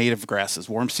talking native grasses,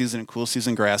 warm season and cool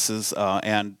season grasses,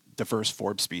 and diverse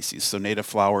forb species. So native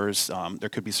flowers, there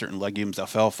could be certain legumes,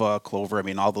 alfalfa, clover. I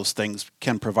mean, all those things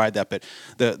can provide that. But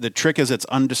the trick is it's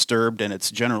undisturbed and it's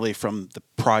generally from the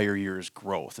prior year's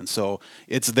growth. And so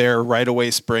it's there right away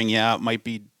spring. Yeah, it might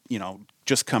be,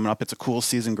 just coming up. It's a cool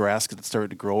season grass because it started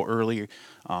to grow early.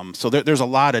 So there's a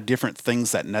lot of different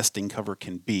things that nesting cover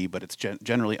can be, but it's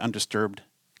generally undisturbed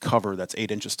cover that's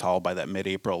 8 inches tall by that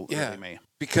mid-April, early May.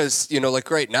 Because, like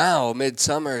right now,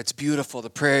 midsummer, it's beautiful. The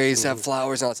prairies have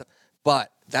flowers and all that stuff.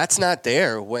 But that's not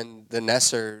there when the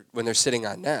nests when they're sitting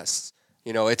on nests.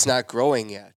 It's not growing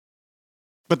yet.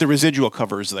 But the residual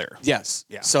cover is there. Yes.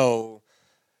 Yeah. So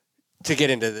to get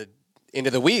into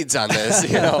the weeds on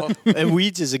this, And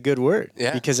weeds is a good word.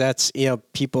 Yeah. Because that's,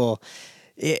 people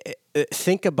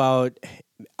think about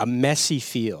a messy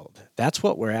field. That's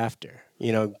what we're after.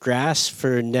 Grass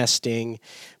for nesting,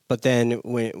 but then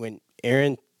when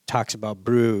Aaron talks about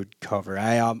brood cover,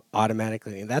 I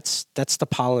automatically think that's the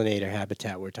pollinator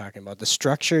habitat we're talking about. The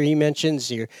structure he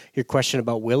mentions, your question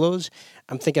about willows,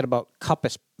 I'm thinking about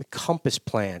compass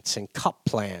plants and cup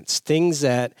plants, things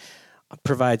that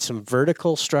provide some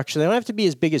vertical structure. They don't have to be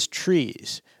as big as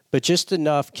trees, but just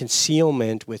enough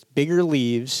concealment with bigger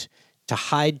leaves to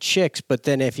hide chicks. But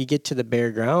then if you get to the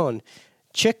bare ground,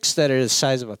 chicks that are the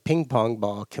size of a ping pong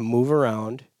ball can move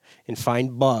around and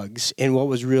find bugs. And what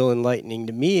was real enlightening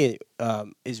to me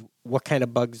is what kind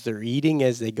of bugs they're eating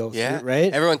as they go through,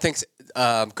 right? Everyone thinks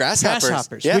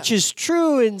grasshoppers. Yeah. Which is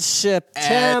true in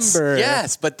September.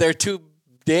 Yes, but they're too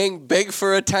dang big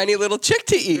for a tiny little chick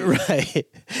to eat. Right.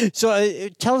 So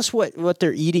tell us what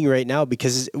they're eating right now,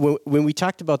 because when I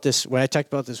talked about this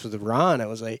with Ron, I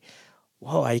was like,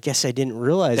 whoa, I guess I didn't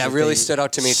realize that really stood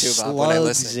out to me too, Bob, when I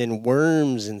listened. Slugs and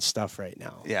worms and stuff right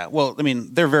now. Yeah, well, I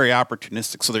mean, they're very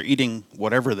opportunistic, so they're eating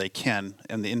whatever they can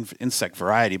in the insect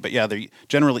variety. But yeah, they're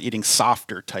generally eating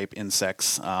softer type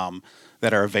insects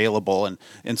that are available.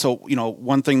 And so,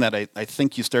 one thing that I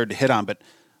think you started to hit on, but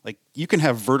like you can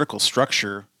have vertical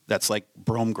structure that's like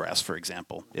brome grass, for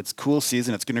example. It's cool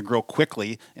season, it's going to grow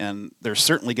quickly, and there's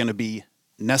certainly going to be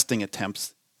nesting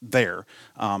attempts there.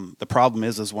 The problem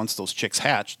is once those chicks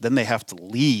hatch, then they have to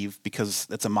leave because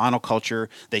it's a monoculture.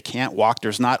 They can't walk.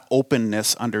 There's not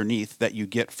openness underneath that you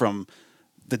get from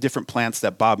the different plants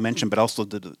that Bob mentioned, but also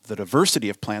the diversity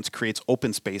of plants creates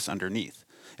open space underneath.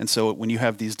 And so when you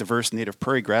have these diverse native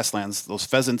prairie grasslands, those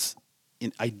pheasants,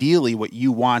 ideally what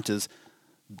you want is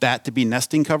that to be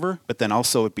nesting cover, but then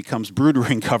also it becomes brood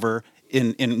rearing cover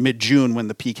in mid-June when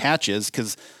the peak hatches,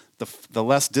 because the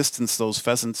less distance those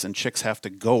pheasants and chicks have to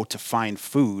go to find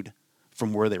food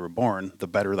from where they were born, the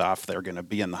better off they're going to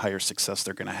be and the higher success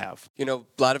they're going to have. A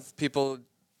lot of people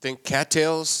think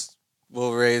cattails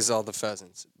will raise all the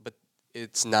pheasants, but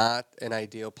it's not an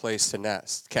ideal place to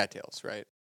nest, cattails, right?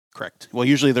 Correct. Well,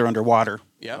 usually they're underwater.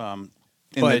 Yeah.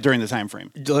 During the time frame.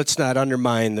 Let's not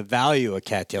undermine the value of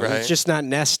cattails. Right. It's just not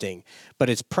nesting, but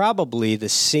it's probably the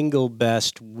single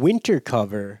best winter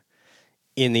cover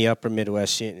in the upper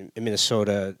Midwest, in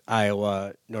Minnesota,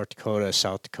 Iowa, North Dakota,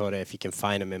 South Dakota, if you can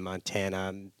find them in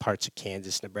Montana, parts of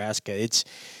Kansas, Nebraska. It's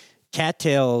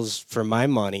cattails, for my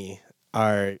money,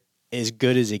 are as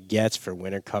good as it gets for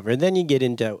winter cover. And then you get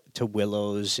into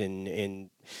willows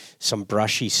and some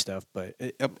brushy stuff. But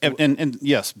and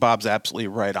yes, Bob's absolutely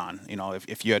right on. You know,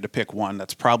 if you had to pick one,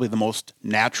 that's probably the most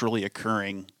naturally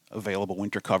occurring available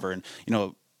winter cover. And, you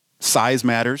know, size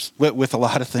matters with a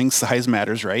lot of things. Size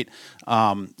matters, right?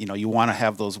 You know, you want to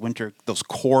have those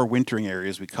core wintering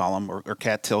areas, we call them, or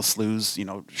cattail sloughs, you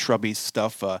know, shrubby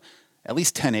stuff, at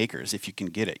least 10 acres if you can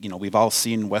get it. You know, we've all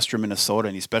seen western Minnesota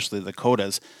and especially the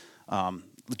Dakotas.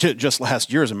 Just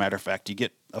last year, as a matter of fact, you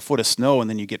get a foot of snow and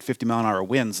then you get 50-mile-an-hour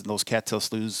winds, and those cattail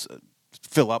sloughs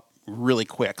fill up really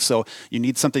quick. So you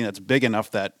need something that's big enough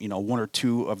that, you know, one or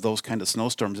two of those kind of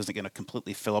snowstorms isn't going to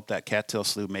completely fill up that cattail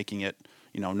slough, making it,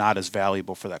 you know, not as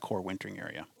valuable for that core wintering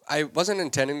area. I wasn't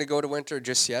intending to go to winter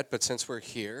just yet, but since we're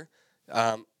here,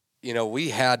 you know, we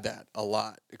had that a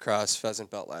lot across Pheasant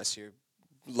Belt last year.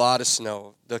 A lot of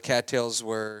snow. The cattails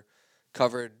were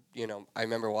covered. You know, I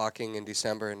remember walking in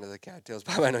December into the cattails.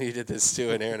 Bob, I know you did this too,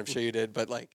 and Aaron, I'm sure you did. But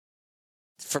like,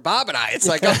 for Bob and I, it's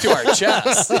like up to our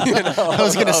chest. You know, I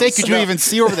was going to say, could you even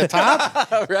see over the top?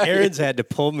 Right. Aaron's had to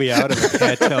pull me out of the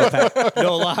cattail pack.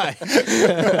 No lie.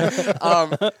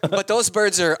 But those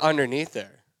birds are underneath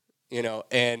there, you know.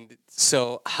 And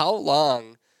so how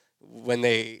long when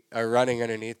they are running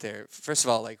underneath there, first of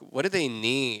all, like, what do they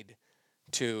need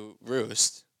to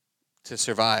roost to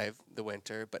survive the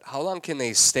winter? But how long can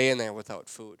they stay in there without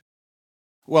food?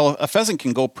 Well, a pheasant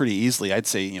can go pretty easily. I'd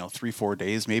say, you know, 3-4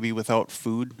 days maybe without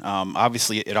food.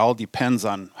 Obviously, it all depends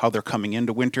on how they're coming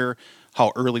into winter,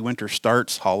 how early winter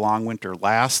starts, how long winter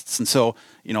lasts. And so,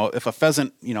 you know, if a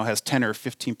pheasant, you know, has 10 or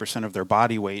 15% of their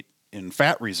body weight in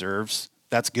fat reserves,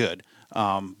 that's good.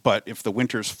 But if the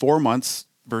winter's 4 months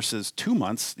versus 2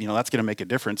 months, you know, that's going to make a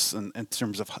difference in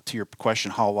terms of, to your question,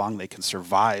 how long they can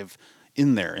survive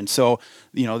in there. And so,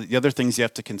 you know, the other things you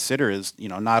have to consider is, you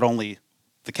know, not only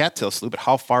the cattail slough, but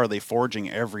how far are they foraging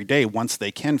every day once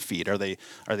they can feed? Are they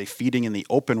feeding in the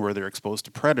open where they're exposed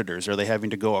to predators? Are they having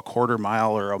to go a quarter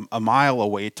mile or a mile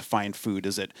away to find food?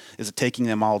 Is it taking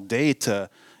them all day to,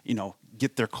 you know,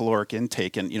 get their caloric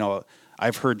intake? And, you know,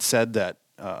 I've heard said that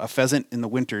a pheasant in the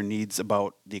winter needs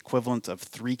about the equivalent of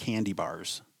 3 candy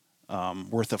bars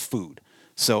worth of food.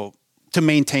 So to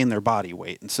maintain their body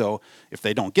weight. And so if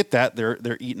they don't get that,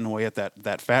 they're eating away at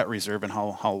that fat reserve, and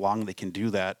how long they can do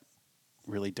that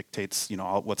really dictates, you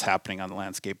know, what's happening on the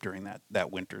landscape during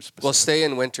that winter specifically. Well, stay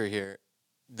in winter here.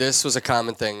 This was a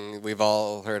common thing we've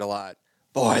all heard a lot.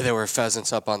 Boy, there were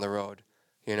pheasants up on the road.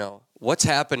 You know, what's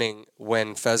happening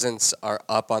when pheasants are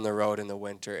up on the road in the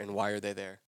winter, and why are they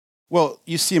there? Well,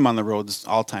 you see them on the roads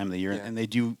all time of the year, Yeah. and they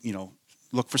do, you know,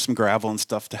 look for some gravel and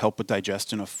stuff to help with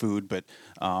digestion of food. But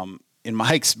in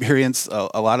my experience,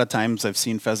 a lot of times I've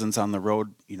seen pheasants on the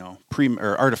road, you know,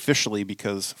 or artificially,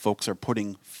 because folks are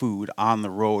putting food on the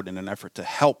road in an effort to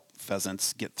help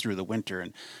pheasants get through the winter.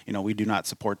 And, you know, we do not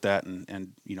support that.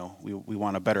 And you know, we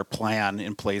want a better plan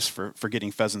in place for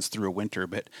getting pheasants through a winter.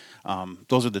 But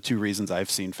those are the two reasons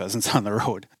I've seen pheasants on the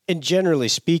road. And generally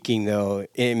speaking, though,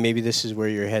 and maybe this is where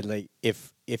your head, like,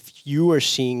 if you are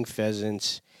seeing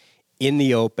pheasants in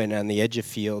the open on the edge of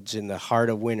fields in the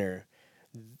heart of winter,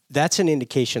 that's an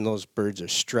indication those birds are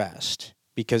stressed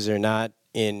because they're not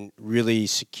in really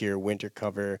secure winter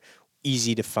cover,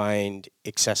 easy to find,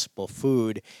 accessible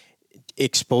food,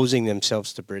 exposing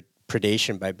themselves to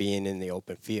predation by being in the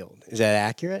open field. Is that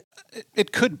accurate?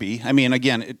 It could be. I mean,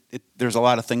 again, there's a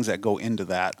lot of things that go into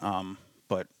that.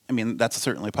 But, I mean, that's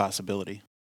certainly a possibility.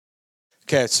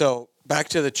 Okay, so back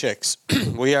to the chicks.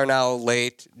 We are now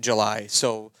late July.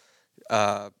 So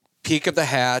peak of the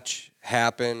hatch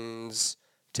happens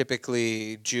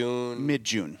typically June.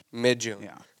 Mid-June.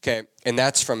 Yeah. Okay, and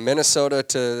that's from Minnesota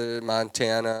to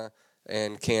Montana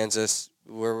and Kansas.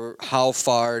 How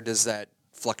far does that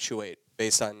fluctuate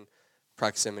based on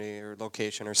proximity or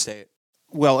location or state?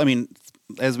 Well, I mean,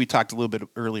 as we talked a little bit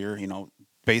earlier, you know,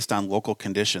 based on local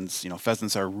conditions, you know,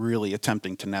 pheasants are really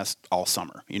attempting to nest all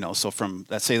summer. You know, so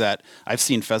let's say that I've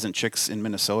seen pheasant chicks in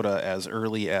Minnesota as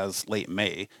early as late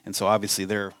May, and so obviously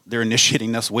they're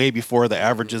initiating this way before the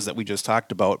averages that we just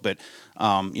talked about. But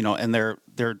you know, and they're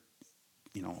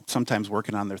you know, sometimes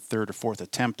working on their third or fourth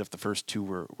attempt if the first two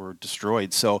were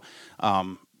destroyed. So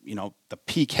you know, the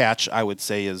peak hatch, I would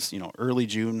say, is, you know, early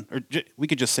June, or we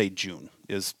could just say June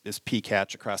is peak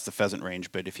hatch across the pheasant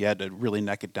range. But if you had to really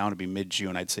neck it down to be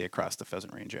mid-June, I'd say across the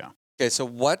pheasant range, yeah. Okay, so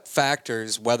what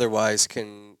factors, weather-wise,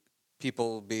 can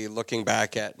people be looking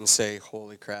back at and say,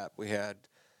 holy crap, we had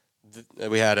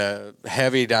we had a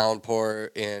heavy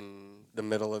downpour in the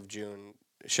middle of June.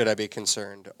 Should I be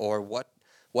concerned? Or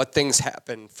what things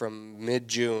happen from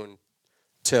mid-June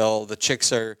till the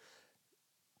chicks are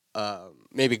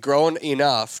maybe grown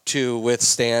enough to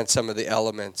withstand some of the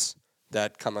elements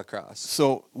that come across?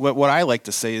 So what I like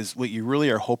to say is what you really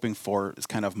are hoping for is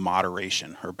kind of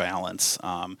moderation or balance.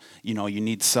 You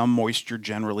need some moisture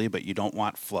generally, but you don't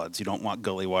want floods. You don't want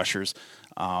gully washers.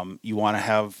 You want to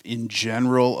have, in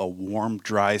general, a warm,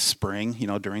 dry spring,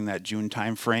 during that June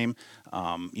time frame.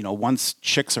 Once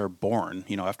chicks are born,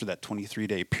 after that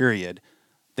 23-day period,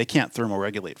 they can't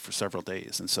thermoregulate for several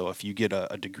days. And so if you get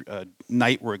a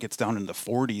night where it gets down in the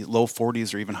 40s, low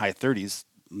 40s or even high 30s,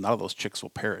 none of those chicks will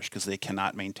perish because they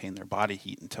cannot maintain their body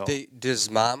heat until... Does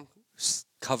mom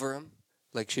cover them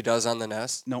like she does on the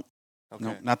nest? No. Okay.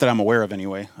 No, not that I'm aware of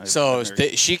anyway.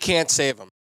 She can't save them?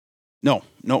 No.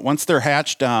 Once they're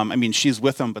hatched, she's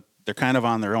with them, but they're kind of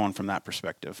on their own from that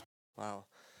perspective. Wow.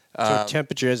 So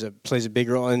temperature plays a big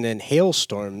role, and then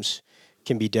hailstorms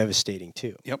can be devastating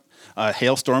too. Yep.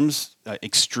 Hailstorms,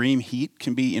 extreme heat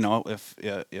can be, if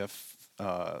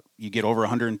you get over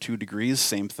 102 degrees,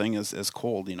 same thing as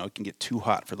cold. It can get too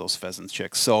hot for those pheasant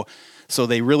chicks. So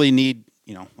they really need,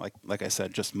 like I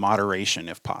said, just moderation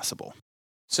if possible.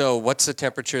 So what's the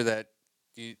temperature that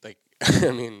you like?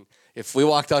 If we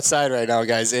walked outside right now,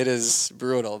 guys, it is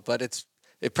brutal. But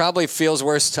it probably feels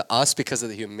worse to us because of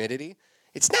the humidity.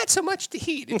 It's not so much the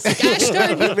heat; it's the gosh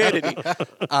darn humidity.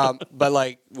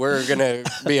 But we're gonna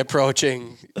be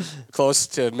approaching close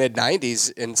to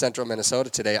mid-90s in central Minnesota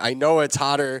today. I know it's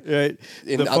hotter. Right.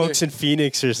 The folks in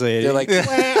Phoenix are saying, they're like,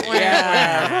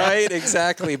 yeah, right,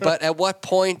 exactly. But at what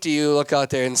point do you look out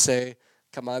there and say,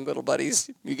 "Come on, little buddies,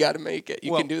 you got to make it.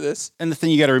 You can do this." And the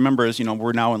thing you got to remember is,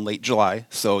 we're now in late July,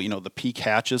 so the peak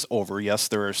hatch is over. Yes,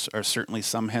 there are certainly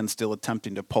some hens still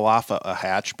attempting to pull off a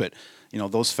hatch, but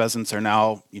those pheasants are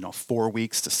now, 4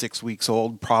 weeks to 6 weeks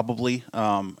old, probably,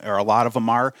 or a lot of them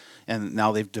are, and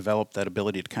now they've developed that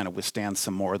ability to kind of withstand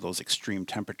some more of those extreme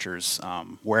temperatures.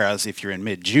 Whereas if you're in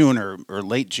mid-June or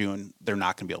late June, they're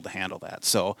not going to be able to handle that.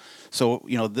 So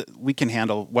we can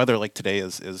handle weather like today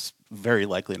is very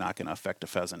likely not going to affect a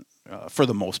pheasant for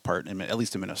the most part, at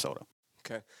least in Minnesota.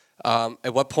 Okay.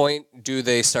 At what point do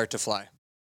they start to fly?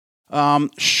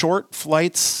 Short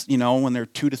flights, when they're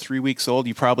 2 to 3 weeks old,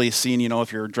 you've probably seen,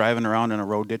 if you're driving around in a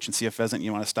road ditch and see a pheasant,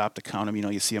 you want to stop to count them,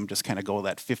 you see them just kind of go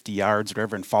that 50 yards,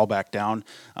 whatever, and fall back down.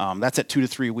 That's at 2 to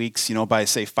 3 weeks, by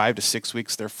say 5 to 6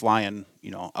 weeks, they're flying,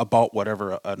 about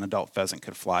whatever an adult pheasant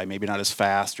could fly. Maybe not as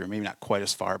fast or maybe not quite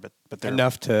as far, but they're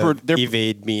enough to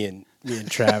evade me and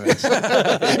Travis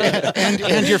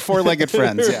and your four-legged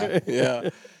friends. Yeah. Yeah.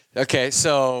 Okay.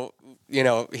 So,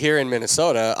 here in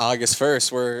Minnesota, August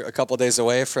 1st, we're a couple days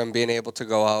away from being able to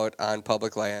go out on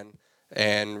public land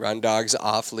and run dogs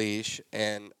off leash.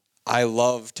 And I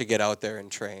love to get out there and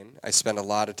train. I spend a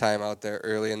lot of time out there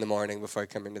early in the morning before I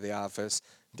come into the office.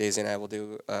 Daisy and I will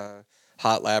do a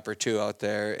hot lap or two out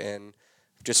there and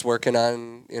just working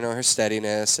on, her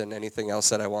steadiness and anything else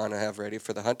that I want to have ready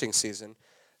for the hunting season.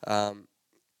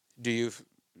 Do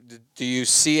you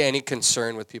see any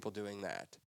concern with people doing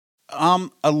that?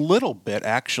 A little bit,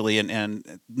 actually,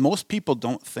 and most people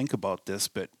don't think about this,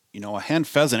 but, a hen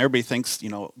pheasant, everybody thinks,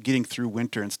 getting through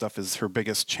winter and stuff is her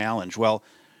biggest challenge. Well,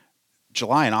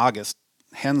 July and August,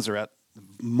 hens are at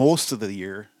most of the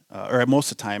year, or at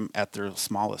most of the time, at their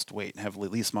smallest weight and have the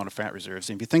least amount of fat reserves.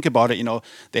 And if you think about it,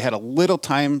 they had a little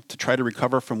time to try to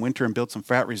recover from winter and build some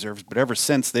fat reserves, but ever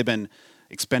since, they've been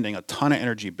expending a ton of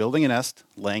energy building a nest,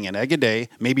 laying an egg a day,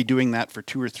 maybe doing that for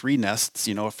 2 or 3 nests,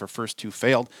 if her first 2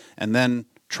 failed, and then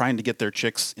trying to get their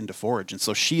chicks into forage. And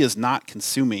so she is not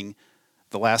consuming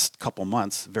the last couple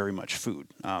months very much food.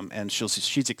 And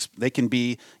they can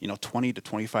be, 20 to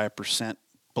 25%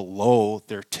 below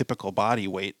their typical body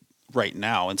weight right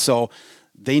now. And so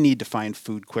they need to find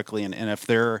food quickly. And if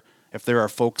there are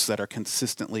folks that are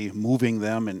consistently moving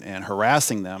them and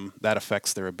harassing them, that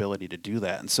affects their ability to do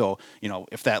that. And so,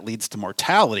 if that leads to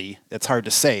mortality, it's hard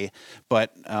to say.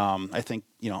 But I think,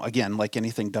 again, like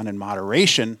anything done in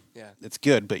moderation, it's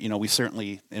good. But, we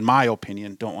certainly, in my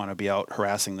opinion, don't want to be out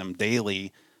harassing them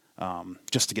daily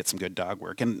just to get some good dog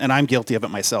work. And I'm guilty of it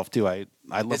myself, too. I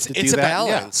love to do that. It's a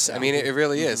balance. Yeah. It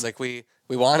really is. Mm-hmm. Like,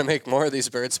 we want to make more of these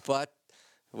birds, but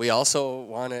we also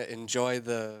want to enjoy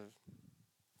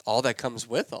all that comes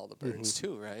with all the birds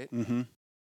too, right? Mm-hmm.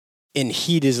 And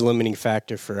heat is a limiting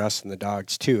factor for us and the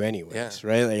dogs too, anyways,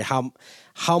 right? Like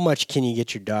how much can you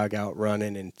get your dog out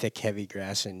running in thick, heavy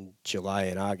grass in July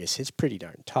and August? It's pretty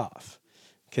darn tough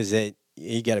because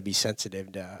you got to be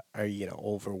sensitive to, are you going to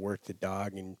overwork the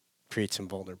dog and create some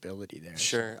vulnerability there.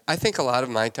 Sure. I think a lot of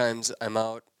my times I'm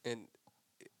out,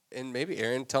 and maybe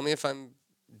Aaron, tell me if I'm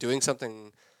doing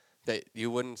something that you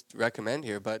wouldn't recommend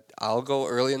here, but I'll go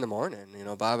early in the morning. You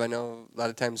know, Bob, I know a lot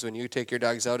of times when you take your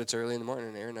dogs out, it's early in the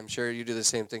morning. Aaron, I'm sure you do the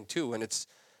same thing too. When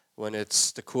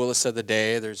it's the coolest of the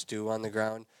day, there's dew on the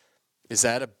ground. Is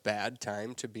that a bad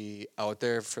time to be out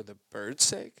there for the birds'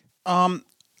 sake?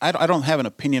 I don't have an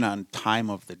opinion on time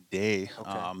of the day.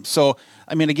 Okay. So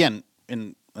I mean, again,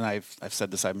 and I've said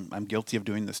this. I'm guilty of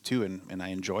doing this too, and I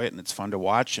enjoy it, and it's fun to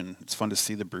watch, and it's fun to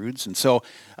see the broods, and so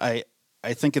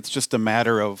I think it's just a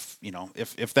matter of, you know,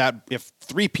 if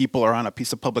 3 people are on a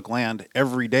piece of public land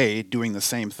every day doing the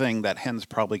same thing, that hen's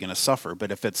probably going to suffer.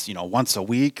 But if it's, you know, once a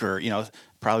week, or, you know,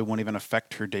 probably won't even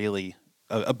affect her daily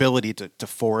ability to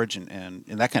forage and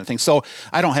that kind of thing. So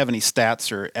I don't have any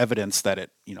stats or evidence that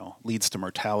it, you know, leads to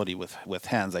mortality with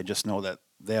hens. I just know that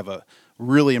they have a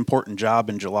really important job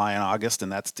in July and August,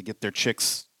 and that's to get their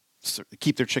chicks,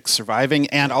 keep their chicks surviving,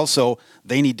 and also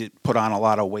they need to put on a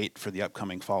lot of weight for the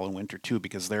upcoming fall and winter too,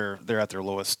 because they're at their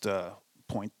lowest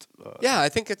point. Yeah, I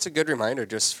think it's a good reminder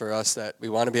just for us that we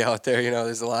want to be out there. You know,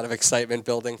 there's a lot of excitement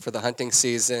building for the hunting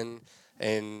season,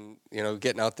 and, you know,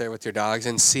 getting out there with your dogs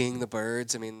and seeing the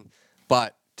birds. I mean,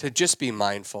 but to just be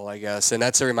mindful, I guess, and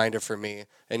that's a reminder for me.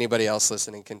 Anybody else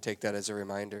listening can take that as a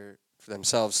reminder for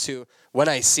themselves too. When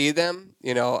I see them,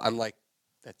 you know, I'm like,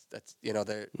 that's you know,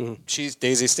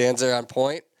 Daisy stands there on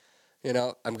point. You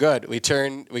know, I'm good. We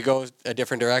go a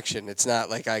different direction. It's not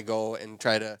like I go and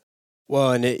try to.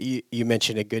 Well, and you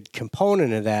mentioned a good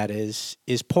component of that is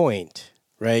point,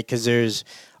 right? Because there's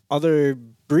other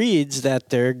breeds that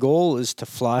their goal is to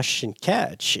flush and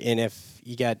catch, and if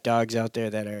you got dogs out there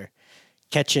that are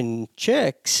catching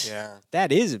chicks, Yeah,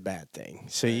 that is a bad thing.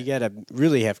 So you got to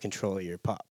really have control of your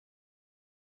pup.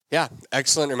 Yeah,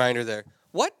 excellent reminder there.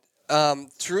 What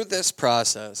through this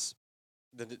process,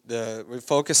 we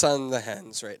focus on the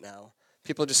hens right now.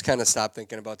 People just kind of stop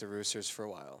thinking about the roosters for a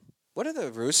while. What are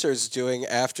the roosters doing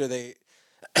after they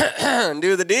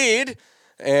do the deed,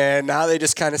 and now they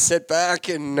just kind of sit back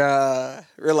and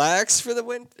relax for the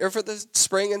winter or for the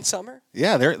spring and summer?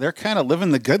 Yeah, they're kind of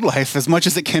living the good life as much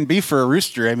as it can be for a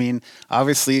rooster. I mean,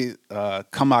 obviously,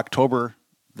 come October,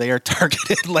 they are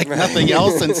targeted like nothing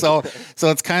else, and so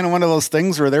it's kind of one of those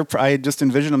things where I just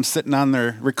envision them sitting on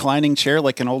their reclining chair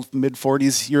like an old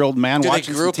mid-40s-year-old man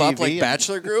watching some TV. Do they group up like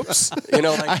bachelor groups? You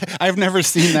know, like I've never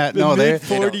seen that. The No,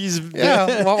 mid-40s.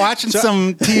 yeah, well, watching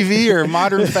some TV or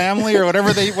Modern Family or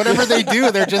whatever they do,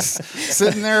 they're just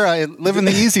sitting there living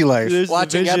the easy life.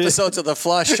 watching episodes of The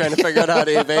Flush, trying to figure out how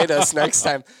to evade us next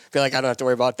time. Be like, I don't have to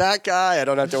worry about that guy. I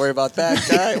don't have to worry about that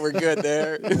guy. We're good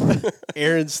there.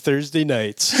 Aaron's Thursday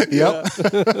nights. Yep.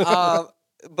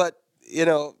 But, you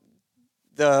know,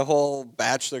 the whole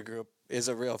bachelor group is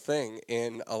a real thing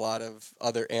in a lot of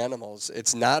other animals.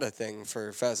 It's not a thing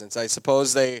for pheasants. I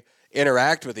suppose they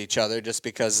interact with each other just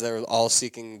because they're all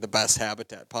seeking the best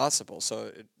habitat possible.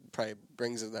 So it probably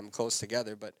brings them close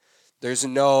together. But there's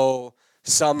no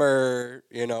summer,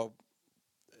 you know,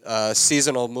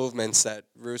 seasonal movements that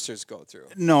roosters go through.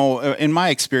 No, in my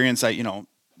experience,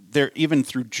 they're even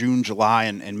through June, July,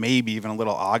 and maybe even a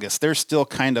little August, they're still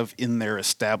kind of in their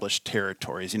established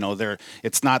territories. You know,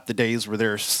 it's not the days where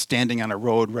they're standing on a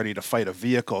road ready to fight a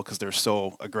vehicle because they're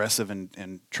so aggressive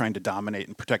and trying to dominate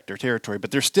and protect their territory.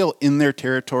 But they're still in their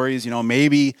territories, you know,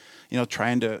 maybe, you know,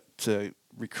 trying to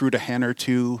recruit a hen or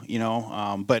two, you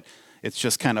know, but it's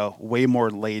just kind of way more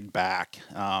laid back.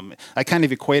 I kind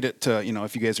of equate it to, you know,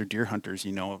 if you guys are deer hunters,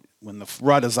 you know, when the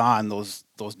rut is on, those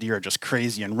deer are just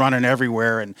crazy and running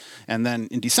everywhere. And then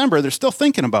in December, they're still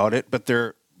thinking about it, but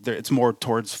it's more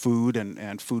towards food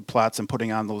and food plots and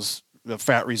putting on those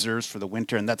fat reserves for the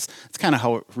winter. And it's kind of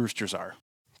how roosters are.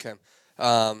 Okay.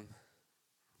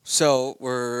 So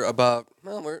we're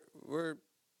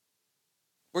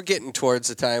getting towards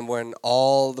the time when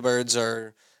all the birds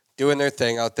are doing their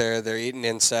thing out there. They're eating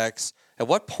insects. At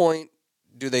what point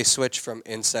do they switch from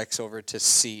insects over to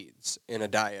seeds in a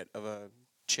diet of a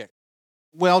chick?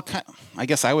 Well, I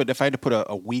guess I would, if I had to put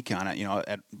a week on it, you know,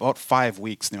 at about 5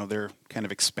 weeks, you know, they're kind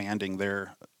of expanding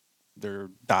their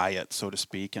diet, so to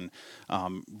speak. And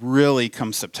really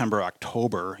come September,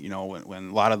 October, you know, when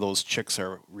a lot of those chicks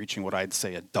are reaching what I'd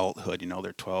say adulthood, you know,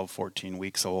 they're 12, 14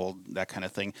 weeks old, that kind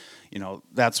of thing. You know,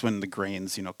 that's when the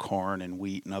grains, you know, corn and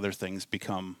wheat and other things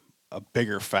become a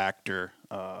bigger factor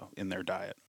in their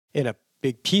diet. And a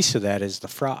big piece of that is the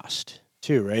frost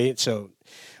too, right? So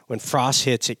when frost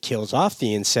hits, it kills off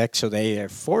the insects, so they are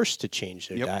forced to change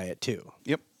their diet too.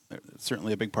 Yep, it's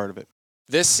certainly a big part of it.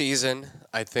 This season,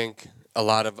 I think a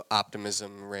lot of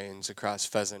optimism reigns across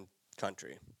pheasant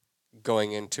country.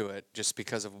 going into it just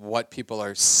because of what people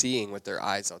are seeing with their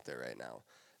eyes out there right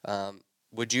now.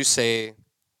 Would you say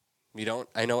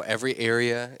I know every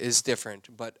area is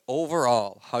different, but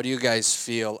overall, how do you guys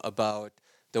feel about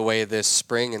the way this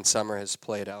spring and summer has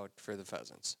played out for the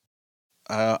pheasants?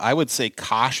 I would say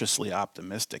cautiously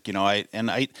optimistic.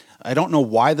 I don't know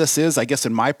why this is. I guess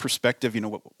in my perspective,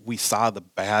 we saw the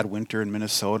bad winter in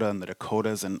Minnesota and the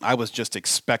Dakotas, and I was just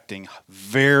expecting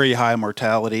very high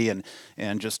mortality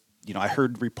and just I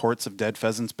heard reports of dead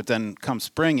pheasants, but then come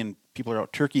spring and people are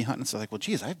out turkey hunting, so like, well,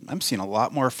 geez, I'm seeing a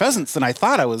lot more pheasants than I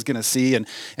thought I was going to see,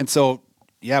 and so.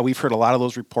 Yeah, we've heard a lot of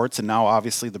those reports, and now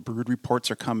obviously the brood reports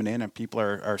are coming in, and people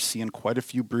are seeing quite a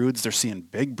few broods. They're seeing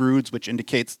big broods, which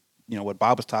indicates what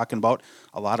Bob was talking about.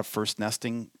 A lot of first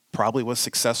nesting probably was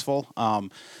successful,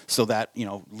 so that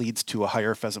leads to a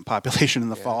higher pheasant population in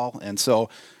the fall. And so,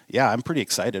 yeah, I'm pretty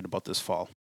excited about this fall.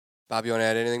 Bob, you want to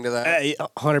add anything to that? I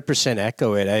 100%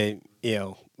 echo it.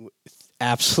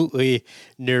 Absolutely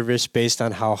nervous based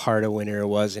on how hard a winter it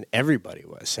was, and everybody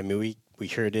was. I mean, we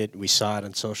heard it, we saw it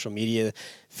on social media,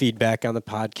 feedback on the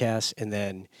podcast, and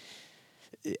then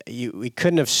we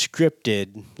couldn't have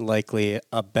scripted likely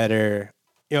a better.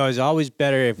 It's always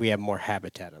better if we have more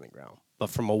habitat on the ground. But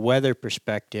from a weather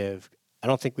perspective, I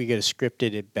don't think we could have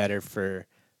scripted it better for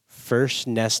first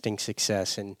nesting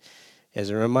success. And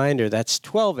as a reminder, that's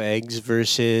 12 eggs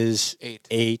versus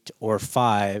 8 or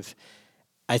 5.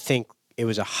 I think it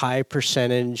was a high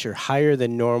percentage or higher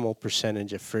than normal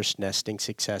percentage of first nesting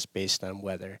success based on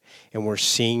weather. And we're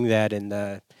seeing that in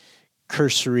the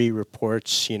cursory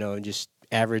reports, just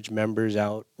average members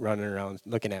out running around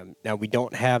looking at them. Now, we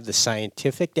don't have the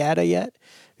scientific data yet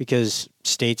because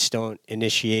states don't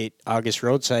initiate August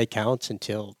roadside counts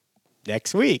until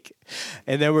next week.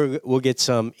 And then we'll get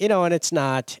some, and it's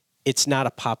not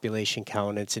a population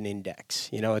count, it's an index.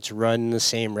 It's run the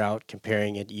same route,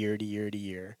 comparing it year to year to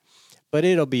year. But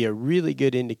it'll be a really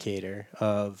good indicator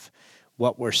of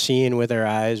what we're seeing with our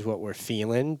eyes, what we're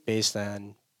feeling based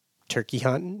on turkey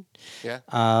hunting. Yeah.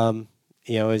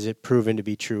 Is it proven to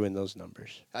be true in those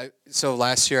numbers? So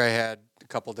last year I had a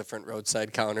couple different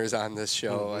roadside counters on this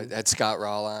show. I had Scott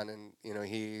Rawl on, and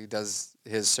he does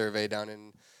his survey down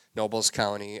in Nobles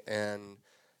County, and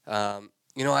I'm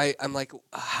like,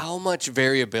 how much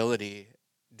variability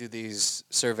do these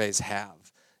surveys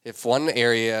have? If one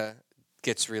area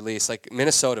gets released, like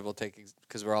Minnesota, we'll take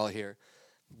because we're all here.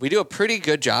 We do a pretty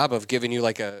good job of giving you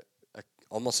like a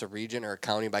almost a region or a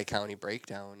county by county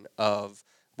breakdown of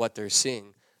what they're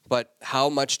seeing. But how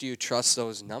much do you trust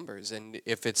those numbers? And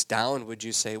if it's down, would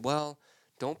you say, well,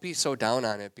 don't be so down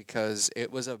on it because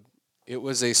it was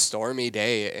a stormy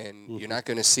day, and you're not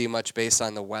going to see much based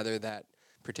on the weather that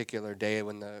particular day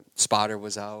when the spotter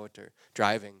was out or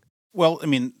driving? Well, I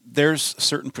mean, there's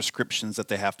certain prescriptions that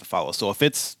they have to follow. So if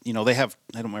it's, they have,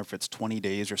 I don't remember if it's 20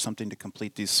 days or something to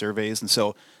complete these surveys. And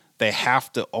so they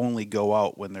have to only go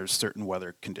out when there's certain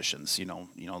weather conditions,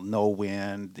 no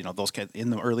wind, those kind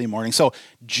in the early morning. So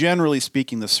generally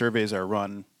speaking, the surveys are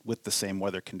run with the same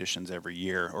weather conditions every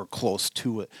year or close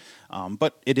to it.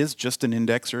 But it is just an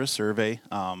index or a survey,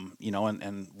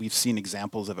 and we've seen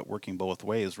examples of it working both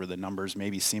ways where the numbers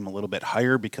maybe seem a little bit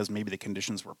higher because maybe the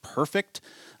conditions were perfect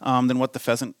than what the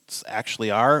pheasants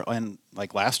actually are. And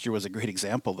like last year was a great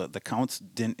example that the counts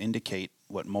didn't indicate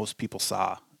what most people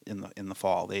saw in the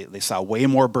fall. They saw way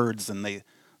more birds than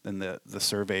the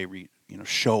survey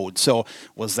showed. So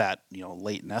was that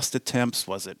late nest attempts?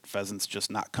 Was it pheasants just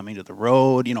not coming to the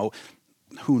road?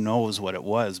 Who knows what it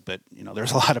was? But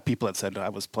there's a lot of people that said I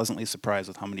was pleasantly surprised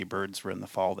with how many birds were in the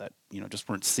fall that just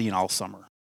weren't seen all summer.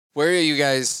 Where are you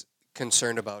guys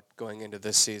concerned about going into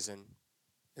this season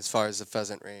as far as the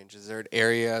pheasant range? Is there an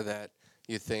area that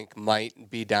you think might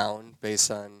be down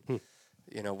based on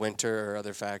winter or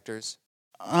other factors?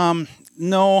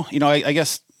 No, I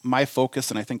guess my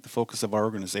focus, and I think the focus of our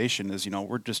organization is,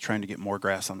 we're just trying to get more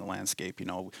grass on the landscape.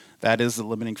 That is the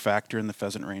limiting factor in the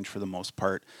pheasant range for the most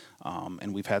part.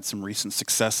 And we've had some recent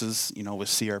successes, with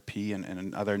CRP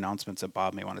and other announcements that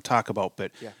Bob may want to talk about.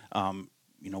 But,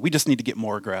 we just need to get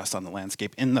more grass on the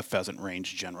landscape in the pheasant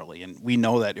range generally. And we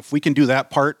know that if we can do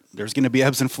that part, there's going to be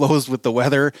ebbs and flows with the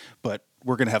weather, but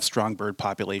we're going to have strong bird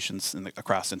populations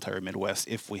across the entire Midwest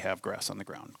if we have grass on the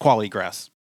ground, quality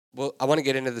grass. Well, I want to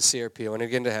get into the CRP. I want to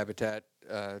get into habitat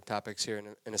topics here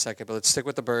in a second, but let's stick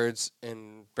with the birds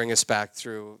and bring us back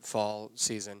through fall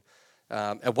season.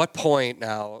 At what point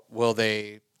now will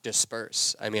they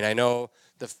disperse? I mean, I know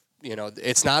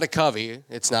it's not a covey.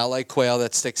 It's not like quail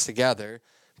that sticks together,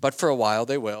 but for a while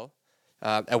they will.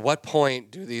 At what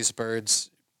point do these birds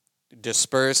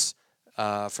disperse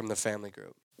from the family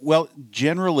group? Well,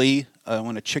 generally,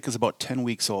 when a chick is about 10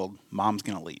 weeks old, mom's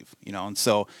going to leave, and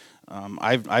so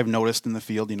I've noticed in the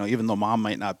field, even though mom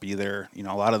might not be there, a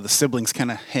lot of the siblings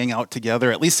kind of hang out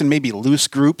together, at least in maybe loose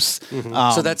groups.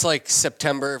 So that's like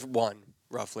September 1,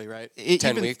 roughly, right?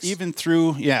 10 weeks? Even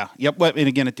through, yeah. Yep. Well, and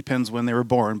again, it depends when they were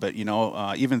born, but,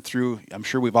 even through, I'm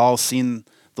sure we've all seen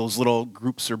those little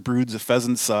groups or broods of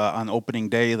pheasants on opening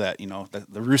day that,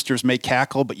 the roosters may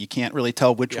cackle, but you can't really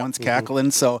tell which one's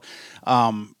cackling. So,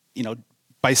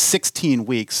 by 16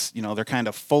 weeks, they're kind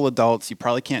of full adults. You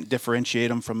probably can't differentiate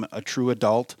them from a true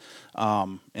adult,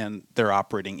 and they're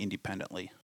operating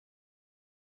independently.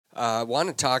 I want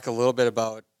to talk a little bit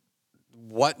about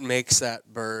what makes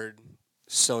that bird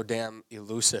so damn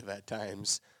elusive at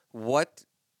times. What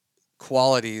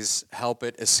qualities help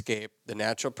it escape the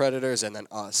natural predators and then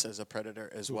us as a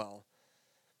predator as well?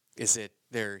 Is it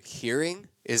their hearing?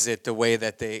 Is it the way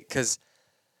that they... Because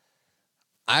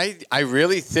I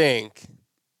really think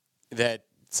that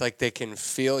it's like they can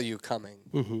feel you coming.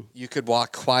 You could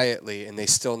walk quietly and they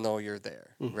still know you're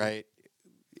there, right?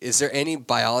 Is there any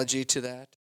biology to that?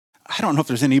 I don't know if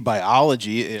there's any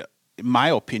biology. My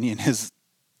opinion is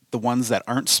the ones that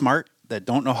aren't smart, that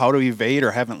don't know how to evade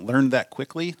or haven't learned that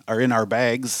quickly, are in our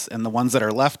bags, and the ones that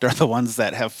are left are the ones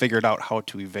that have figured out how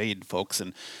to evade, folks.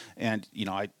 And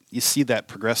you see that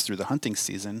progress through the hunting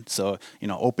season. So,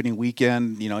 opening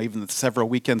weekend, even several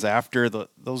weekends after,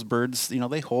 those birds,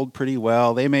 they hold pretty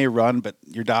well. They may run, but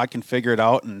your dog can figure it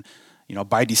out. And,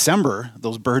 by December,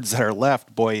 those birds that are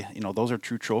left, boy, those are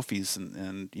true trophies.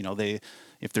 And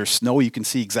if there's snow, you can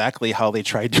see exactly how they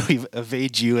tried to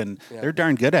evade you, and they're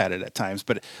darn good at it at times.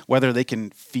 But whether they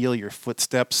can feel your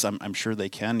footsteps, I'm sure they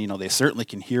can. They certainly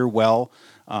can hear well.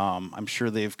 I'm sure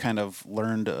they've kind of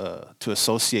learned to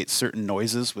associate certain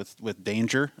noises with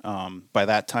danger by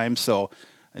that time. So,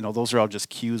 those are all just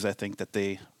cues, I think, that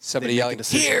somebody they yelling,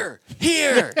 here!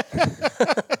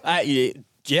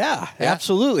 Yeah,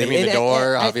 absolutely. I mean, the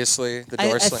door, obviously. The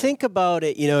door I slam. think about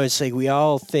it, it's like we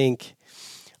all think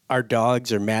our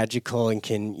dogs are magical and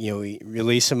can, we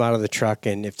release them out of the truck,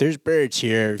 and if there's birds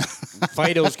here,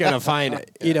 Fido's going to find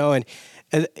it,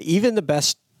 and even the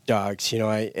best dogs,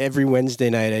 every Wednesday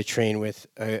night I train with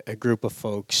a group of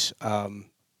folks,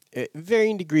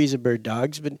 varying degrees of bird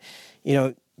dogs, but,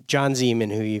 John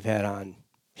Zeman, who you've had on,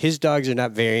 his dogs are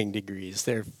not varying degrees.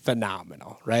 They're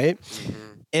phenomenal, right?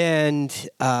 And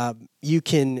you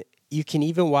can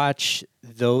even watch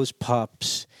those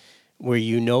pups where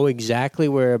exactly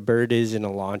where a bird is in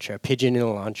a launcher, a pigeon in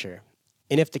a launcher.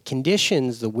 And if the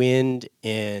conditions, the wind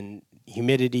and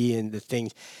humidity and the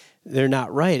things, they're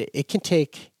not right, it can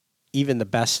take even the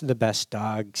best of the best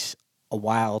dogs a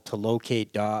while to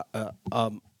locate a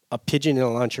pigeon in a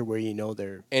launcher where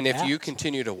they're And if at. you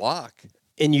continue to walk...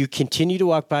 And you continue to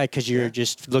walk by because you're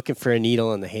just looking for a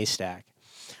needle in the haystack.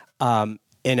 And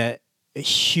a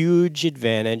huge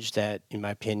advantage that, in my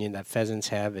opinion, that pheasants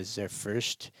have is their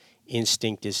first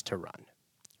instinct is to run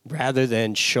rather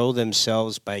than show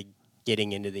themselves by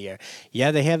getting into the air.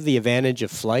 Yeah, they have the advantage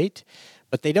of flight,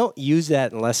 but they don't use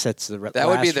that unless that's the That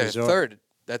would be their resort. third.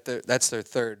 That's their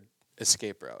third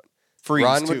escape route. Freeze,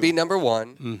 Run too. would be number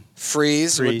 1.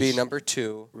 Freeze would be number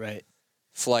 2. Right.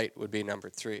 Flight would be number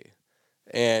 3.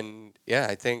 And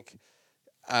I think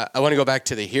I want to go back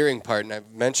to the hearing part, and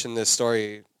I've mentioned this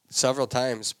story several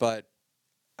times, but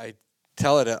I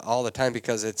tell it all the time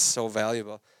because it's so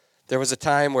valuable. There was a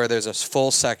time where there's a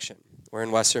full section. We're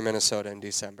in western Minnesota in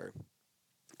December,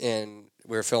 and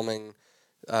we were filming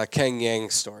Kang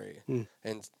Yang's story.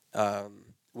 And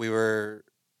we were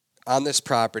on this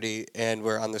property, and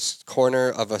we're on this corner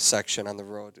of a section on the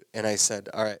road, and I said,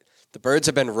 all right, the birds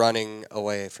have been running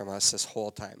away from us this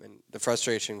whole time, and the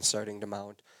frustration is starting to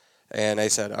mount. And I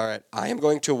said, all right, I am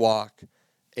going to walk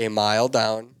a mile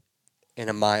down and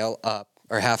a mile up,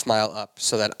 or half mile up,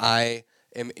 so that I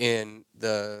am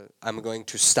I'm going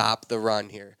to stop the run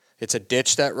here. It's a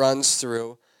ditch that runs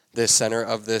through the center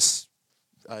of this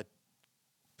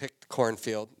picked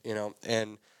cornfield,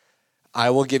 and I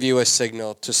will give you a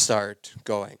signal to start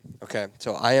going. Okay,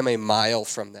 so I am a mile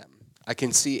from them. I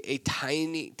can see a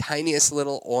tiniest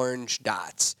little orange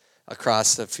dots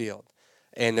across the field.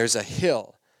 And there's a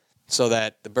hill so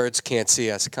that the birds can't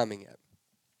see us coming yet.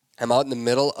 I'm out in the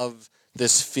middle of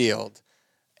this field,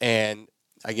 and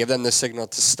I give them the signal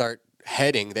to start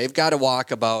heading. They've got to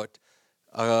walk about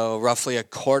roughly a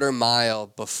quarter mile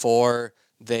before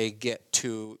they get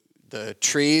to the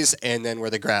trees and then where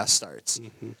the grass starts.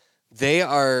 They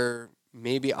are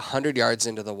maybe 100 yards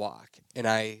into the walk, and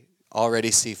I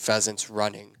already see pheasants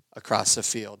running across the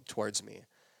field towards me.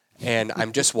 And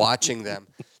I'm just watching them.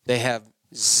 They have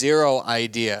zero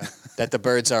idea that the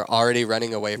birds are already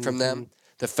running away from them.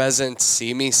 The pheasants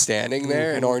see me standing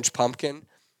there, an orange pumpkin,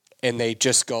 and they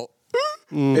just go,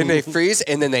 and they freeze,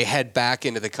 and then they head back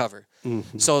into the cover.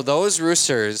 So those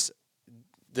roosters,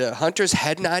 the hunters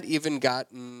had not even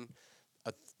gotten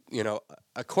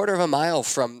a quarter of a mile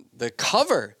from the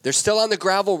cover. They're still on the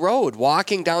gravel road,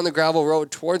 walking down the gravel road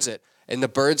towards it, and the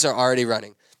birds are already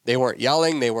running. They weren't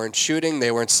yelling, they weren't shooting,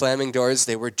 they weren't slamming doors.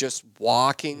 They were just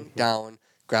walking down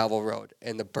gravel road,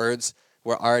 and the birds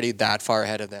were already that far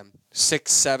ahead of them, 600,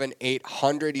 700,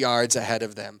 800 yards ahead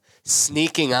of them,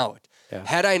 sneaking out. Yeah.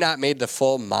 Had I not made the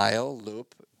full mile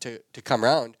loop to come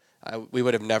around, we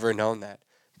would have never known that.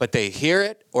 But they hear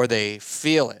it or they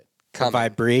feel it coming. The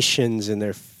vibrations in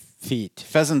their feet.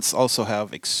 Pheasants also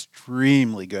have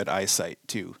extremely good eyesight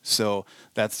too. So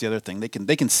that's the other thing.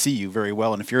 They can see you very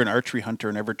well. And if you're an archery hunter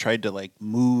and ever tried to like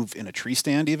move in a tree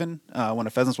stand, even when a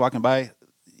pheasant's walking by,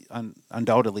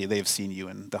 undoubtedly they've seen you,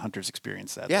 and the hunters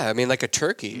experience that. Yeah, I mean, like a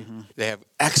turkey, they have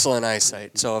excellent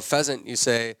eyesight. So a pheasant, you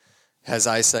say, has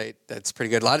eyesight that's pretty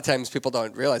good. A lot of times people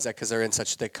don't realize that because they're in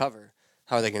such thick cover.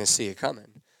 How are they going to see you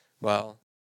coming? Well,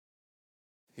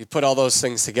 you put all those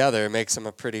things together, it makes them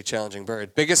a pretty challenging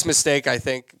bird. Biggest mistake I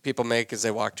think people make is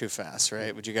they walk too fast,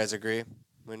 right? Would you guys agree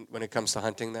when it comes to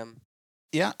hunting them?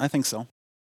 Yeah, I think so.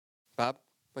 Bob,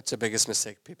 what's the biggest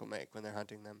mistake people make when they're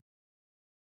hunting them?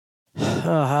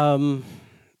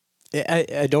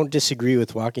 I don't disagree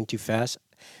with walking too fast.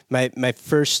 My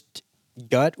first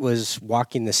gut was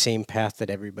walking the same path that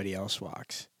everybody else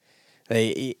walks.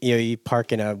 You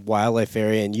park in a wildlife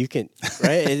area and you can,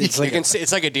 right? It's like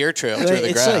it's like a deer trail through the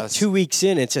it's grass. like 2 weeks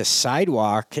in, it's a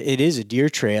sidewalk. It is a deer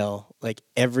trail. Like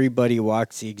everybody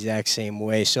walks the exact same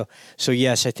way. So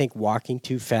yes, I think walking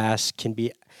too fast can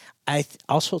be. I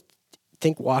also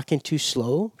think walking too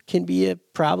slow can be a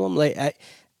problem. Like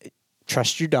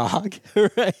trust your dog,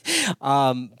 right?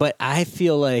 But I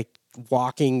feel like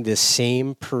walking the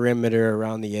same perimeter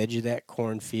around the edge of that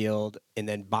cornfield and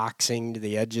then boxing to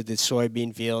the edge of the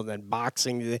soybean field and then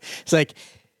boxing to it's like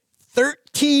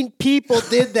 13 people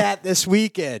did that this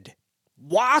weekend.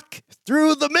 Walk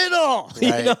through the middle,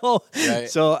 Right.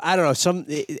 So I don't know.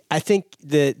 I think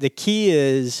the key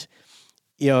is,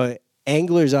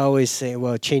 anglers always say,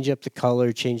 well, change up the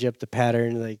color, change up the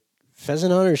pattern. Like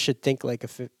pheasant hunters should think like a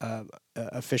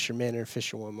fisherman or a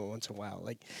fisherwoman once in a while.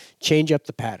 Like change up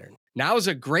the pattern. Now is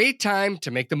a great time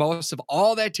to make the most of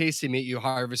all that tasty meat you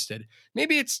harvested.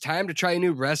 Maybe it's time to try a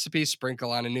new recipe,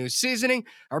 sprinkle on a new seasoning,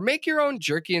 or make your own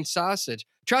jerky and sausage.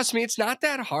 Trust me, it's not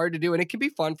that hard to do, and it can be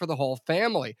fun for the whole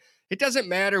family. It doesn't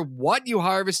matter what you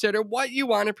harvested or what you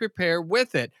want to prepare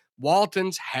with it.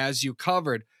 Walton's has you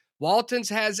covered. Walton's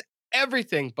has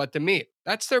everything but the meat.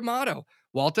 That's their motto.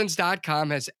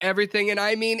 Waltons.com has everything, and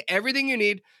I mean everything you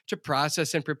need to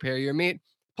process and prepare your meat.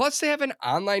 Plus, they have an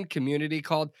online community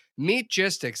called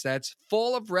Meatgistics that's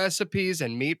full of recipes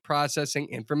and meat processing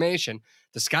information.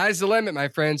 The sky's the limit, my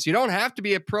friends. You don't have to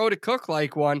be a pro to cook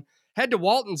like one. Head to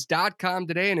Waltons.com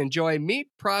today and enjoy meat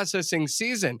processing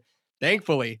season.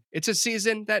 Thankfully, it's a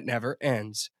season that never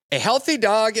ends. A healthy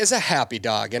dog is a happy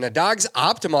dog, and a dog's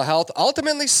optimal health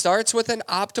ultimately starts with an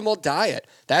optimal diet.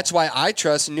 That's why I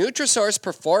trust Nutrisource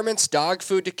Performance Dog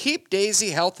Food to keep Daisy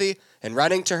healthy and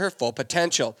running to her full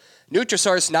potential.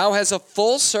 Nutrisource now has a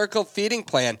full circle feeding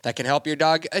plan that can help your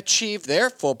dog achieve their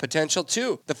full potential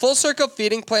too. The full circle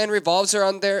feeding plan revolves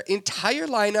around their entire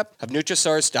lineup of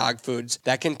Nutrisource dog foods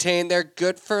that contain their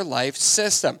Good for Life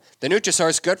system. The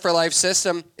Nutrisource Good for Life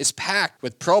system is packed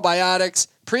with probiotics,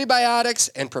 prebiotics,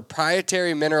 and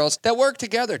proprietary minerals that work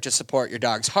together to support your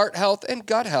dog's heart health and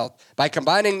gut health. By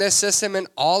combining this system in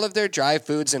all of their dry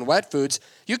foods and wet foods,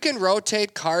 you can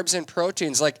rotate carbs and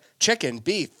proteins like chicken,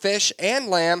 beef, fish, and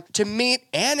lamb to meet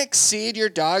and exceed your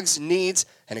dog's needs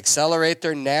and accelerate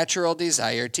their natural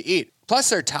desire to eat. Plus,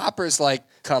 their toppers like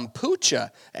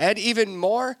kombucha add even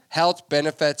more health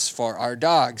benefits for our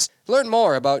dogs. Learn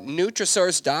more about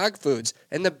Nutrisource dog foods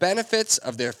and the benefits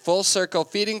of their full circle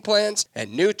feeding plans at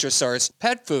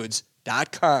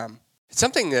NutrisourcePetFoods.com. It's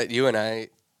something that you and I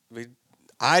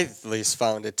at least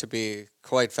found it to be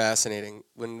quite fascinating.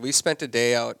 When we spent a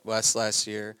day out west last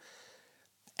year,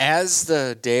 as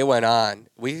the day went on,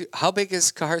 how big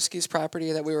is Kaharski's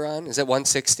property that we were on? Is it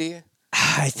 160?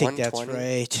 I think that's 120?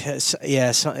 right.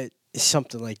 Yeah,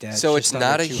 something like that. So it's Just under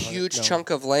not a 200, huge no. chunk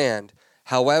of land.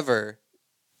 However,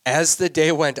 as the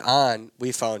day went on,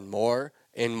 we found more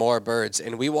and more birds.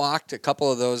 And we walked a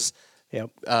couple of those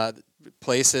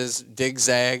places,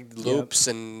 dig-zagged loops,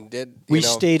 and did. We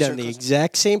stayed on the circles.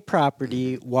 exact same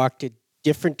property, walked in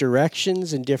different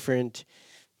directions and different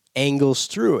angles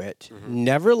through it.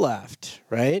 Never left,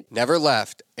 right? Never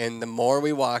left. And the more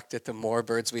we walked it, the more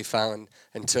birds we found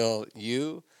until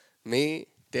you, me,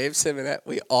 Dave Simonet,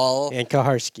 we all, And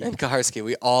Kaharski. and Kaharski,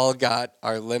 we all got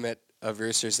our limit of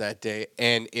roosters that day.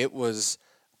 And it was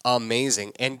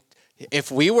amazing. And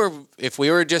if we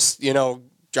were just,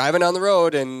 driving on the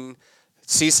road and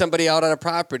see somebody out on a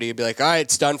property, be like, all right,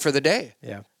 it's done for the day.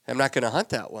 Yeah. I'm not going to hunt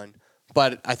that one.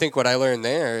 But I think what I learned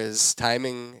there is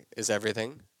timing is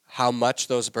everything. How much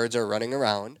those birds are running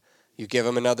around. You give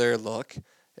them another look.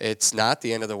 It's not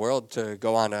the end of the world to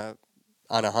go on a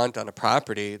hunt on a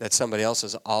property that somebody else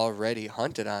has already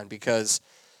hunted on, because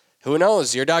who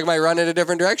knows? Your dog might run in a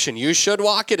different direction. You should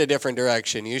walk it a different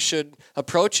direction. You should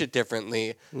approach it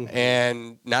differently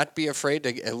and not be afraid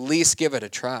to at least give it a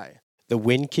try. The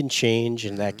wind can change,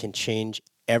 and that can change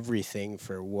everything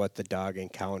for what the dog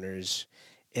encounters.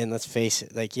 And let's face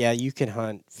it, you can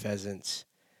hunt pheasants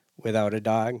without a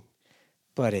dog,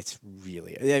 but it's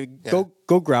really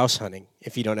go grouse hunting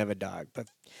if you don't have a dog. But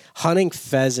hunting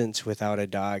pheasants without a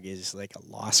dog is like a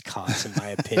lost cause, in my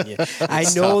opinion. I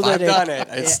know tough. that I've done it.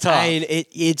 It's tough.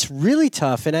 It's really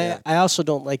tough, and I also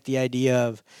don't like the idea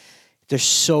of they're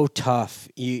so tough.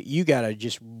 You gotta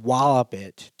just wallop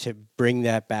it to bring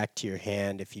that back to your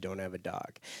hand if you don't have a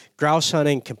dog. Grouse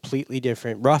hunting, completely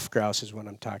different. Rough grouse is what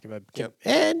I'm talking about,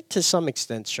 and to some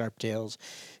extent sharp tails,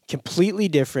 completely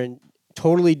different.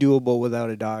 Totally doable without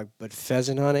a dog. But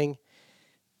pheasant hunting,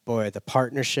 boy, the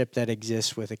partnership that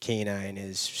exists with a canine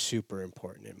is super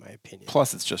important, in my opinion.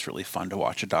 Plus, it's just really fun to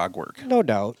watch a dog work. No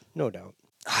doubt.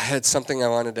 I had something I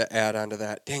wanted to add onto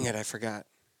that. Dang it, I forgot.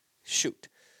 Shoot.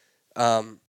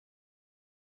 Dang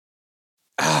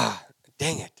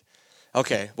it.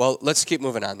 Okay, well, let's keep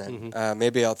moving on then.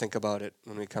 Maybe I'll think about it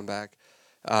when we come back.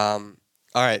 All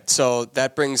right, so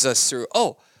that brings us through.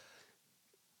 So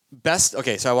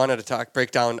I wanted to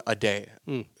break down a day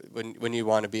when you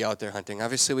want to be out there hunting.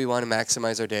 Obviously, we want to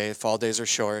maximize our day. Fall days are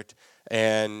short,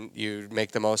 and you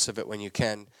make the most of it when you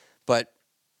can. But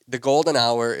the golden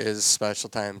hour is special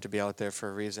time to be out there for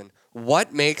a reason.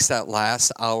 What makes that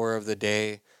last hour of the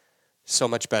day so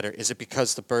much better? Is it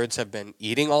because the birds have been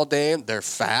eating all day, they're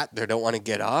fat, they don't want to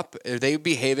get up? Are they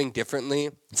behaving differently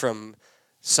from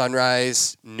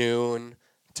sunrise, noon,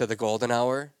 to the golden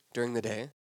hour during the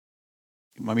day?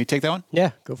 Want me to take that one?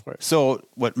 Yeah, go for it. So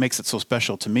what makes it so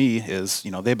special to me is,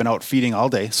 they've been out feeding all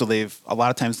day. So they've a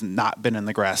lot of times not been in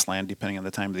the grassland, depending on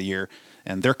the time of the year.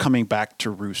 And they're coming back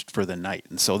to roost for the night.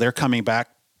 And so they're coming back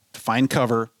to find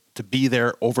cover, to be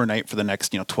there overnight for the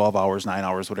next, 12 hours, 9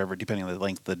 hours, whatever, depending on the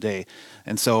length of the day.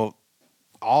 And so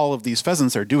all of these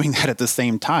pheasants are doing that at the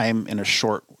same time in a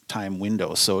short time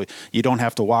window. So you don't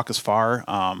have to walk as far,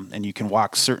 and you can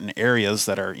walk certain areas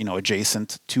that are,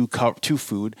 adjacent to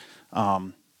food,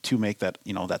 to make that,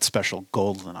 that special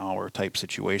golden hour type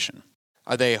situation.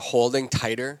 Are they holding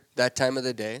tighter that time of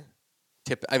the day?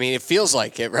 It feels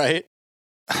like it, right?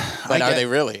 But are they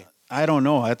really? I don't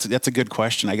know. That's a good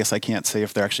question. I guess I can't say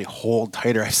if they're actually hold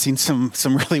tighter. I've seen some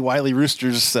really wily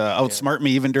roosters outsmart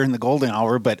me even during the golden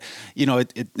hour, but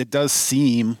it does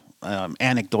seem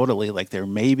anecdotally like they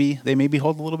maybe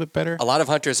hold a little bit better. A lot of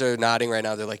hunters are nodding right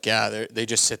now. They're like, yeah, they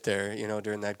just sit there,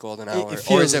 during that golden hour.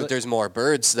 Or is it there's more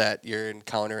birds that you're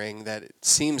encountering that it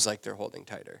seems like they're holding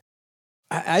tighter?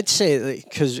 I'd say,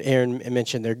 because Aaron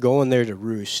mentioned they're going there to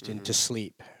roost and to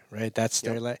sleep, right? That's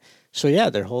their so yeah,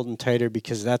 they're holding tighter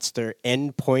because that's their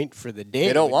end point for the day.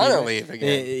 They don't want to leave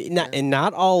again. And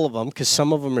not all of them, because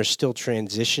some of them are still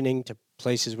transitioning to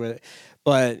places where.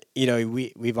 But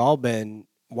we've all been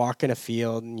walking a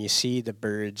field and you see the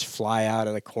birds fly out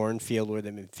of the cornfield where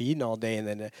they've been feeding all day, and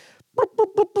then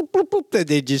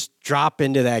they just drop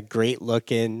into that great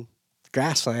looking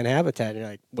grassland habitat. And you're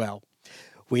like, well,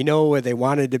 we know where they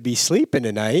wanted to be sleeping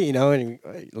tonight, and you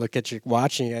look at your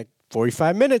watch and you're like,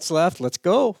 45 minutes left, let's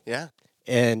go. Yeah.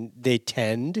 And they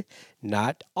tend,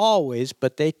 not always,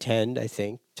 but they tend, I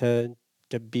think, to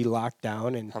be locked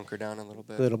down and hunker down a little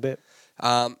bit.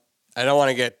 I don't want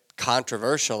to get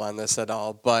controversial on this at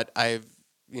all, but I've,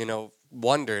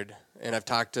 wondered, and I've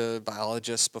talked to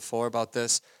biologists before about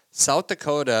this. South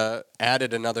Dakota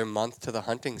added another month to the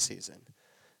hunting season.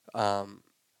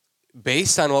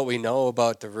 Based on what we know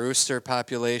about the rooster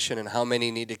population and how many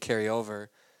need to carry over,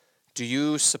 do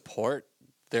you support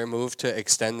their move to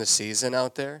extend the season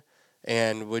out there?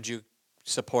 And would you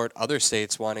support other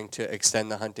states wanting to extend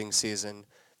the hunting season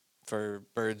for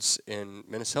birds in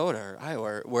Minnesota or Iowa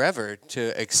or wherever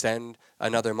to extend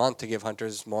another month to give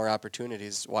hunters more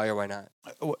opportunities? Why or why not?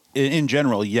 In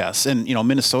general, yes, and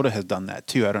Minnesota has done that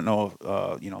too. I don't know,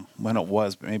 when it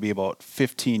was, but maybe about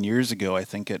 15 years ago. I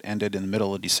think it ended in the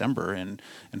middle of December, and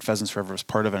Pheasants Forever was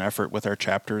part of an effort with our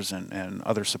chapters and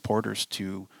other supporters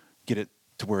to get it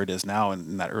to where it is now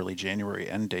in that early January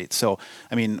end date. So,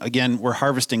 I mean, again, we're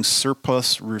harvesting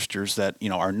surplus roosters that,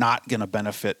 are not going to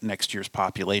benefit next year's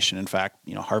population. In fact,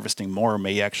 harvesting more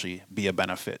may actually be a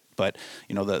benefit. But,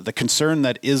 the concern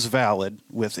that is valid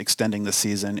with extending the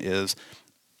season is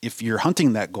if you're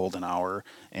hunting that golden hour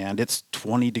and it's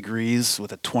 20 degrees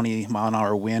with a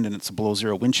 20-mile-an-hour wind and it's below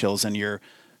zero wind chills and you're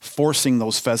forcing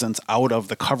those pheasants out of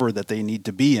the cover that they need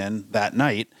to be in that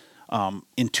night,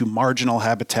 into marginal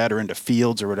habitat or into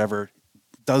fields or whatever,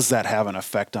 does that have an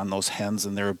effect on those hens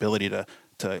and their ability to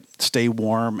stay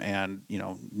warm and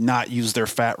not use their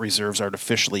fat reserves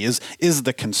artificially is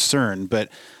the concern. But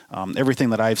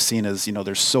everything that I've seen is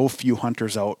there's so few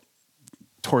hunters out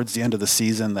towards the end of the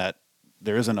season that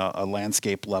there isn't a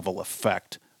landscape level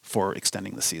effect for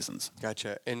extending the seasons.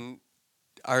 Gotcha. And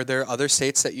are there other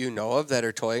states that you know of that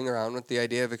are toying around with the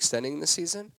idea of extending the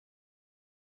season?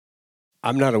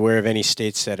 I'm not aware of any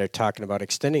states that are talking about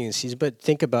extending the season, but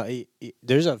think about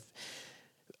there's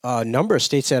a number of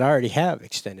states that already have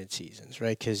extended seasons,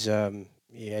 right? Because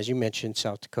as you mentioned,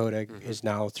 South Dakota is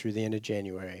now through the end of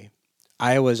January.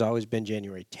 Iowa's always been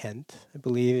January 10th, I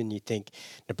believe, and you think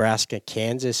Nebraska,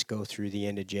 Kansas go through the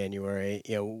end of January.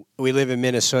 We live in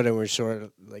Minnesota, and we're sort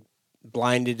of like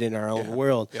blinded in our own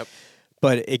world. Yep.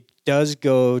 But it does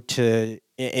go to,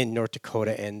 in North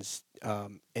Dakota ends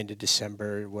end of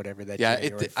December, whatever that. Yeah,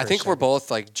 January I think we're both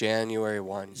like January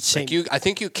 1. Same. I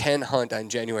think you can hunt on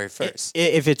January 1st.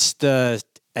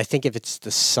 I think if it's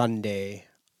the Sunday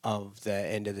of the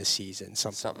end of the season,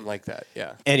 Something like that,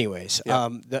 yeah. Anyways,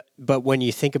 Yep. But when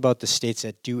you think about the states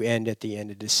that do end at the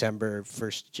end of December,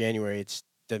 1st January, it's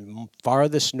the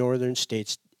farthest northern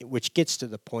states, which gets to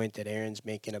the point that Aaron's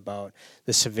making about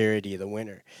the severity of the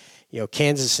winter.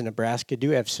 Kansas and Nebraska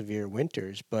do have severe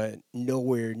winters, but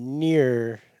nowhere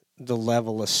near the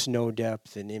level of snow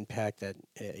depth and impact that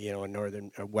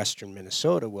northern or western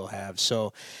Minnesota will have.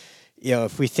 So,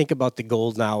 if we think about the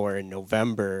golden hour in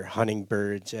November, hunting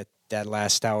birds at that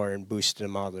last hour and boosting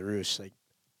them out of the roost, like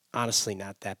honestly,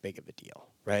 not that big of a deal,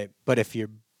 right? But if you're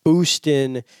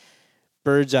boosting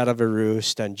birds out of a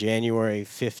roost on January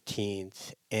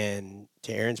 15th, and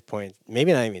to Aaron's point,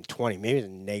 maybe not even 20, maybe it's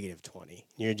negative 20.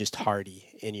 You're just hardy,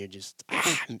 and you're just,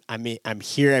 I'm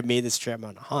here, I made this trip, I'm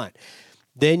on a hunt.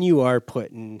 Then you are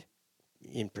putting,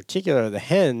 in particular, the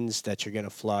hens that you're going to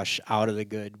flush out of the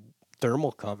good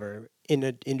thermal cover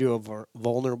into a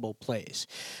vulnerable place.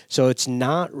 So it's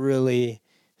not really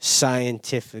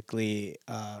scientifically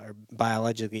or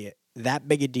biologically that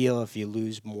big a deal if you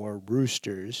lose more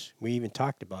roosters. We even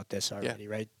talked about this already,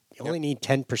 right? You only need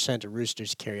 10% of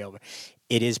roosters carry over.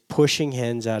 It is pushing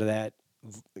hens out of that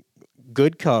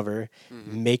good cover,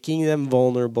 making them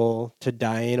vulnerable to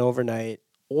dying overnight,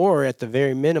 or at the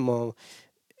very minimum,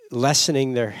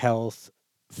 lessening their health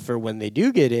for when they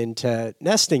do get into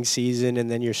nesting season,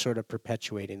 and then you're sort of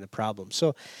perpetuating the problem.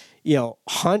 So,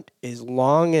 hunt as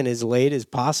long and as late as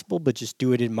possible, but just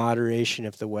do it in moderation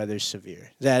if the weather's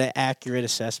severe. Is that an accurate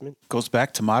assessment? Goes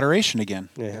back to moderation again.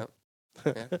 Yeah.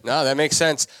 No, that makes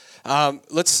sense.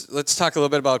 Let's talk a little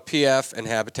bit about PF and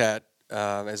habitat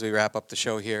as we wrap up the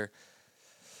show here.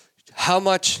 How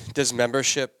much does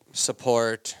membership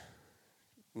support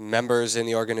members in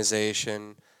the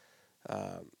organization?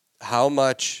 How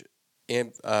much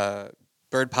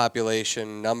bird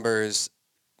population numbers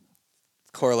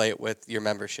correlate with your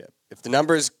membership? If the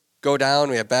numbers go down,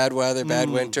 we have bad weather, bad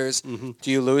winters,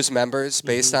 do you lose members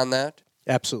based on that?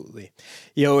 Absolutely.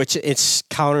 It's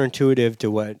counterintuitive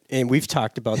to what, and we've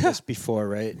talked about this before,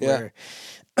 right? Yeah.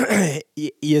 Where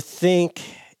you think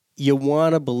you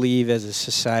want to believe as a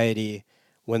society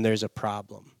when there's a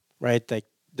problem, right? Like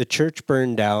the church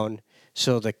burned down,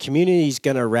 so the community's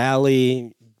going to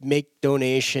rally, make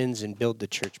donations, and build the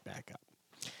church back up.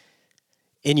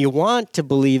 And you want to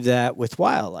believe that with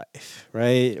wildlife,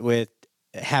 right? With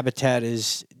habitat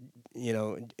is,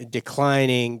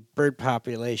 declining, bird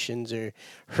populations are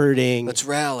hurting. Let's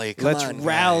rally. Let's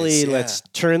rally. Guys. Yeah. Let's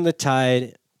turn the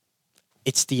tide.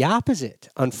 It's the opposite,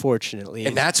 unfortunately.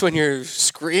 And that's when you're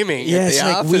screaming yeah, at it's the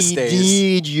like, office we days.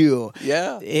 need you.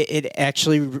 Yeah. It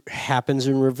actually happens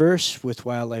in reverse with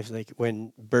wildlife. Like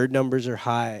when bird numbers are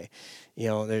high,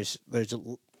 there's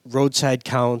roadside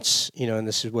counts, and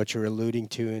this is what you're alluding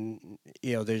to, and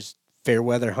there's fair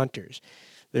weather hunters.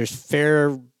 There's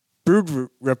fair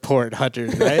report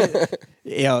hunters,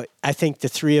 right? I think the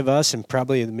three of us and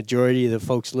probably the majority of the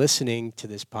folks listening to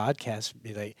this podcast would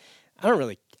be like,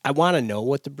 I want to know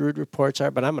what the brood reports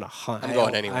are, but I'm going to hunt. I'm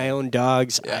going anyway. I own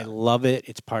dogs. Yeah. I love it.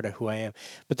 It's part of who I am.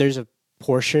 But there's a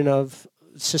portion of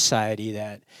society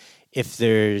that if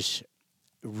there's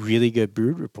really good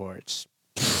brood reports,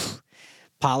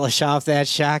 polish off that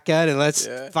shotgun and let's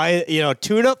fight.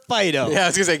 Tune up Fido. Yeah, I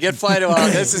was gonna say, get Fido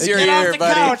out. This is your Get year, off the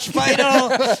buddy. couch, Fido.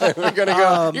 We're gonna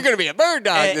go. You're gonna be a bird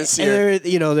dog this year.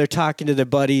 They're talking to their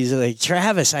buddies like,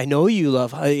 Travis, I know you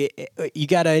love. You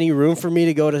got any room for me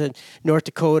to go to North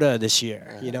Dakota this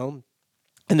year?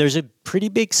 And there's a pretty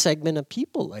big segment of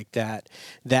people like that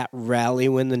rally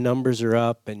when the numbers are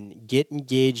up and get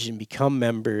engaged and become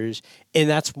members, and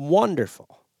that's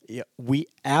wonderful. Yeah, we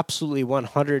absolutely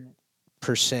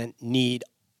 100% need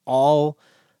all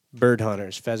bird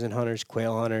hunters, pheasant hunters,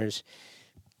 quail hunters.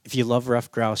 If you love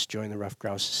ruffed grouse, join the Ruffed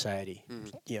Grouse Society.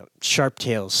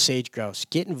 Sharptails, sage grouse,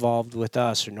 get involved with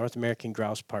us or North American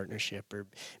Grouse Partnership or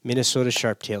Minnesota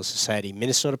Sharptail Society,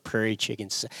 Minnesota Prairie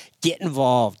Chickens. Get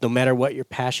involved no matter what your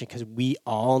passion, because we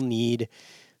all need,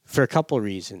 for a couple of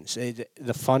reasons.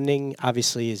 The funding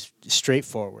obviously is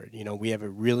straightforward. We have a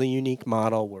really unique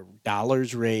model where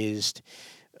dollars raised,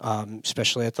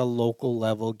 especially at the local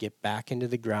level, get back into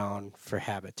the ground for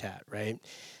habitat, right?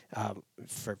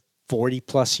 For 40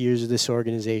 plus years of this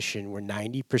organization, we're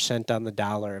 90% on the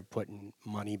dollar of putting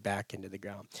money back into the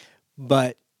ground.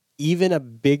 But even a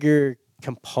bigger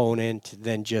component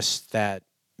than just that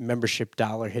membership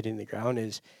dollar hitting the ground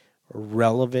is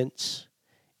relevance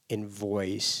and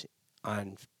voice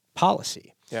on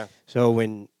policy. Yeah. So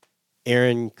when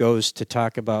Aaron goes to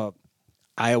talk about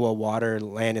Iowa Water,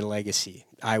 Land, and Legacy,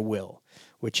 I will,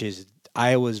 which is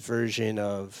Iowa's version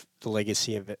of the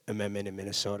Legacy Amendment in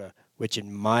Minnesota, which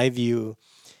in my view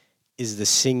is the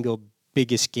single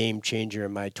biggest game changer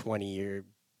in my 20-year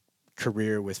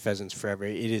career with Pheasants Forever.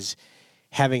 It is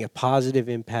having a positive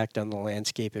impact on the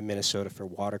landscape in Minnesota for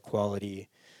water quality,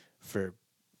 for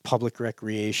public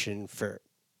recreation, for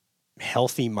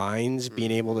healthy minds,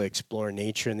 being able to explore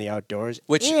nature and the outdoors.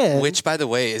 Which, by the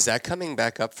way, is that coming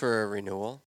back up for a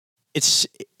renewal?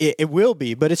 It will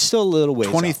be, but it's still a little ways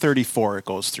 2034 it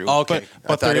goes through. Oh, okay.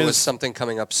 But I thought it was something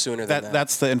coming up sooner than that.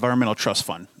 That's the Environmental Trust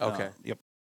Fund. Okay. Yep.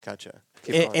 Gotcha.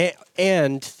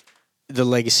 And the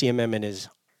Legacy Amendment is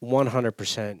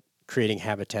 100% creating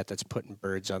habitat that's putting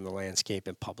birds on the landscape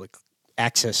and public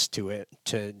access to it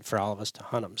for all of us to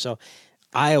hunt them. So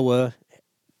Iowa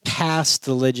passed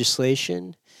the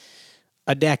legislation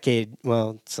a decade,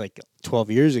 it's like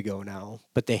 12 years ago now,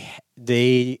 but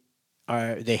they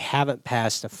haven't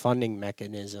passed a funding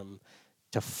mechanism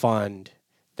to fund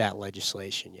that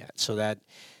legislation yet. So that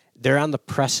they're on the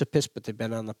precipice, but they've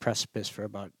been on the precipice for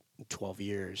about 12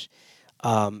 years.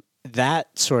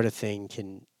 That sort of thing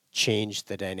can change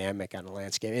the dynamic on the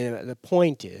landscape. And the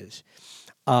point is,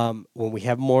 when we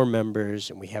have more members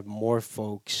and we have more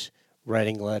folks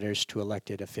writing letters to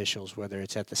elected officials, whether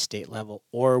it's at the state level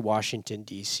or Washington,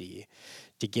 D.C.,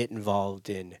 to get involved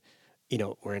in,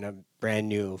 we're in a brand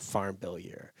new farm bill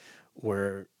year.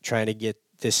 We're trying to get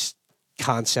this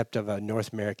concept of a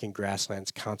North American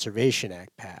Grasslands Conservation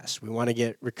Act passed. We want to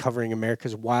get Recovering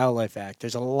America's Wildlife Act.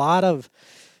 There's a lot of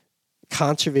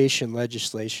conservation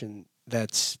legislation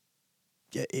that's,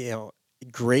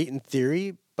 great in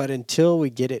theory, but until we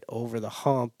get it over the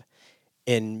hump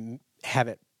and have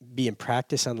it be in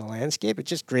practice on the landscape, it's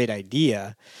just a great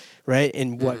idea, right?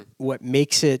 And what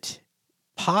makes it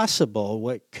possible,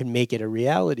 what could make it a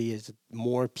reality, is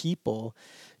more people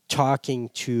talking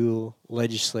to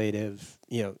legislative,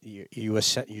 your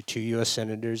two U.S.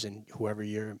 senators and whoever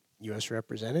your U.S.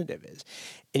 representative is.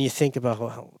 And you think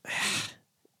about,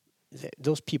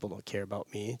 those people don't care about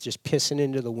me, just pissing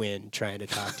into the wind trying to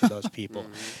talk to those people.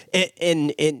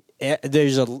 and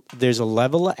there's a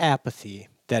level of apathy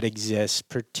that exists,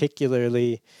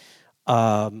 particularly,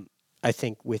 I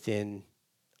think, within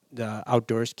the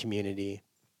outdoors community.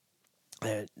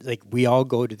 Like, we all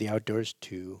go to the outdoors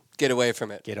to get away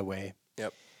from it. Get away.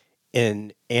 Yep.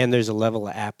 And there's a level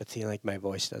of apathy, like my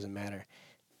voice doesn't matter.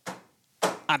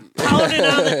 I'm pounding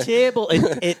on the table.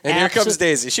 And here comes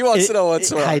Daisy. She wants to know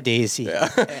what's wrong. Hi, Daisy.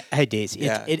 Yeah. Hi, Daisy.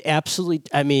 Yeah. It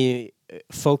absolutely,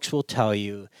 folks will tell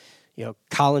you,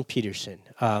 Colin Peterson,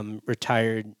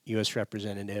 retired U.S.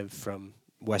 representative from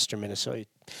Western Minnesota.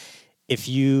 If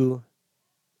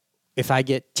I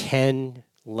get 10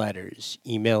 letters,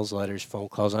 emails, letters, phone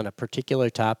calls on a particular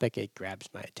topic, it grabs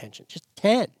my attention. Just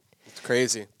 10. It's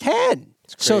crazy. 10.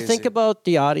 It's So crazy. think about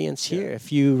the audience here. Yeah.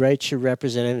 If you write your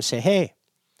representative and say, hey,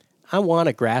 I want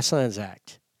a Grasslands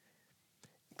Act,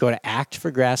 go to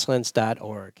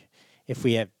actforgrasslands.org. if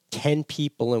we have 10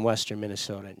 people in western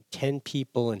Minnesota and 10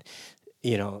 people in,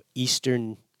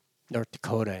 eastern North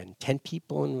Dakota and 10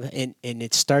 people, and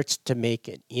it starts to make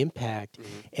an impact,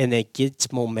 and it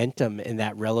gets momentum, and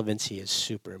that relevancy is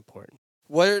super important.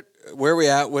 Where are we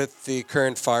at with the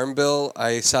current farm bill?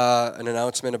 I saw an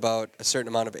announcement about a certain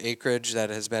amount of acreage that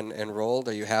has been enrolled.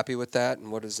 Are you happy with that?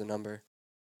 And what is the number?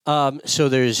 So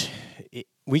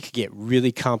we could get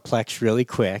really complex really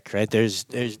quick, right? There's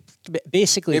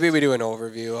basically maybe we do an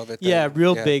overview of it. Yeah,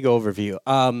 big overview.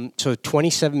 So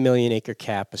 27 million acre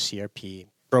cap of CRP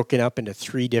broken up into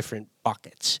 3 different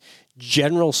buckets.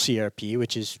 General CRP,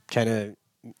 which is kind of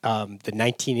the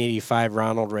 1985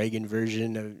 Ronald Reagan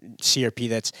version of CRP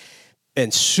that's been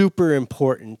super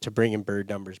important to bringing bird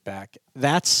numbers back.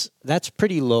 That's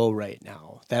pretty low right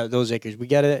now, those acres. We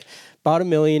got about 1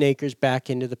 million acres back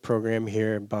into the program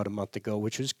here about a month ago,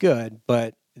 which was good,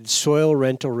 but soil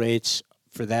rental rates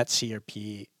for that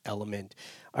CRP element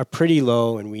are pretty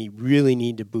low, and we really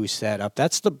need to boost that up.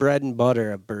 That's the bread and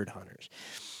butter of bird hunters.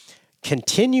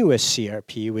 Continuous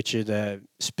CRP, which are the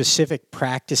specific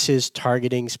practices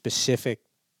targeting specific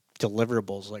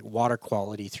deliverables like water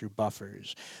quality through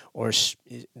buffers, or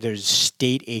there's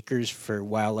state acres for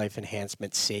wildlife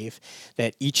enhancement safe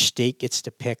that each state gets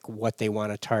to pick what they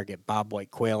want to target. Bobwhite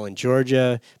quail in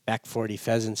Georgia, back 40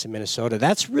 pheasants in Minnesota.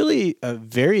 That's really a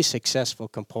very successful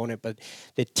component, but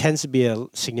it tends to be a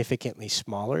significantly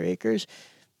smaller acres.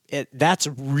 That's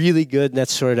really good, and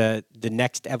that's sort of the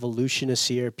next evolution of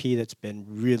CRP that's been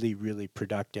really, really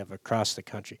productive across the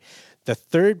country. The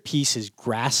third piece is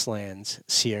grasslands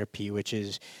CRP, which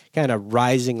is kind of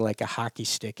rising like a hockey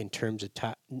stick in terms of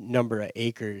number of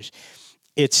acres.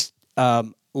 It's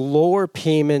lower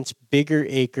payments, bigger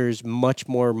acres, much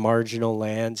more marginal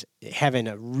lands, having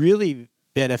a really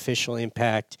beneficial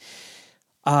impact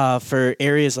for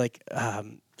areas like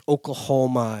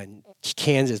Oklahoma and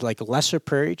Kansas, like lesser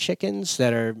prairie chickens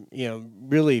that are,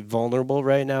 really vulnerable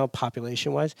right now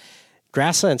population-wise.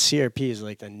 Grassland CRP is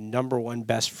like the number one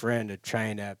best friend of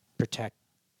trying to protect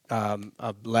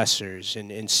lessers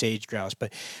and sage grouse,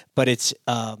 but it's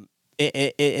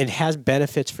it has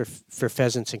benefits for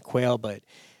pheasants and quail, but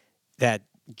that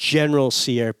general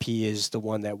CRP is the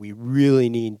one that we really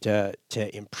need to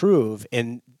improve,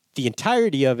 and the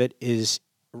entirety of it is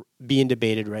being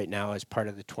debated right now as part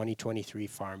of the 2023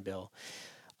 Farm Bill.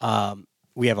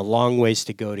 We have a long ways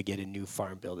to go to get a new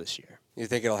Farm Bill this year. You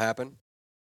think it'll happen?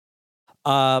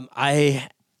 I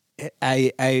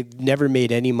never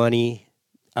made any money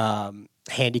betting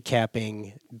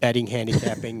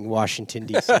handicapping Washington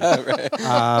D.C.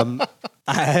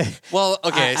 I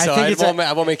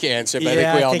won't make you answer, but I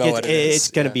think we all know what it is.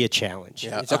 It's going to be a challenge.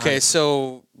 Yeah. Okay,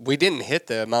 so we didn't hit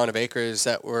the amount of acres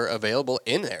that were available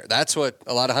in there. That's what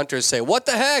a lot of hunters say. What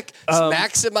the heck?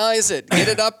 Maximize it. Get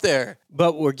it up there.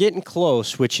 But we're getting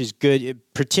close, which is good.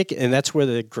 And that's where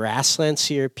the grassland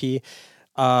CRP,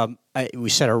 we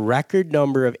set a record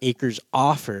number of acres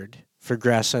offered for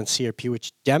grassland CRP,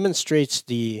 which demonstrates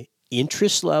the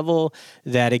interest level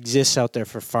that exists out there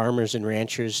for farmers and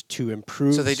ranchers to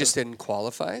improve. So they just didn't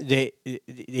qualify? They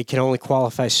can only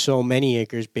qualify so many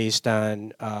acres based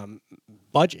on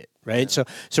budget, right? Yeah.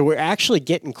 So we're actually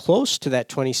getting close to that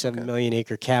 27 million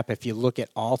acre cap if you look at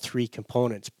all 3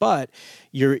 components. But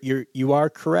you are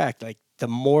correct. Like, the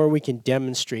more we can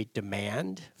demonstrate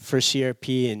demand for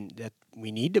CRP, and that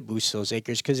we need to boost those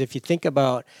acres, because if you think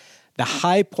about the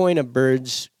high point of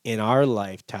birds in our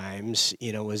lifetimes,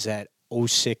 was that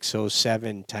 06,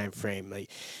 07 time frame.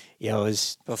 Like, it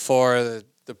was before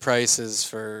the prices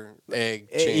for egg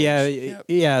changed.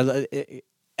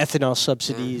 Ethanol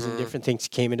subsidies and different things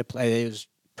came into play. It was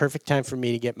perfect time for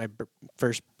me to get my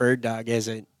first bird dog as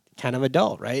a kind of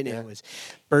adult, right? Yeah. And it was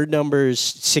bird numbers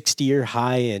 60-year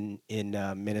high in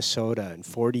Minnesota, and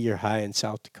 40-year high in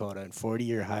South Dakota, and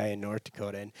 40-year high in North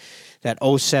Dakota, and that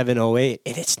 07, 08,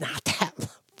 and it's not that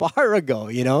far ago,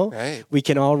 Right. We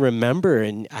can all remember,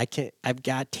 and I've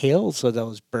got tales of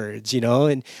those birds,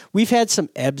 and we've had some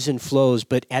ebbs and flows,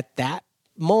 but at that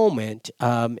moment,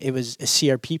 it was a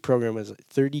CRP program was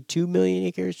 32 million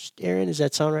acres. Aaron, does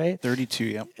that sound right? 32,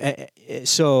 yep.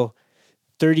 So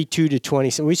 32 to 20.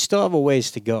 So we still have a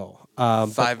ways to go.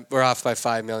 We're off by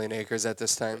 5 million acres at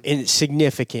this time. In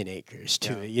significant acres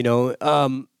too,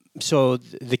 So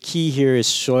the key here is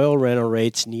soil rental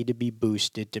rates need to be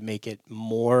boosted to make it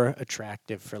more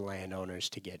attractive for landowners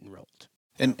to get enrolled.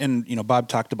 And Bob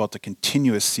talked about the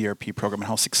continuous CRP program and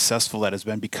how successful that has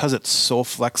been because it's so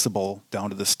flexible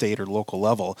down to the state or local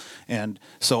level. And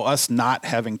so us not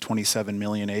having 27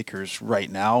 million acres right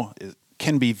now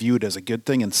can be viewed as a good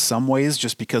thing in some ways,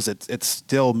 just because it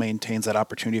still maintains that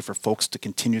opportunity for folks to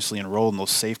continuously enroll in those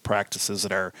safe practices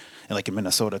that are, like in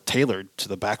Minnesota, tailored to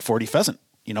the back 40 pheasant.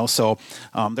 So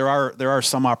there are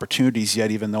some opportunities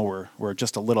yet, even though we're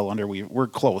just a little under. We're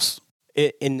close.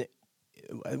 In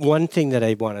one thing that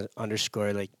I want to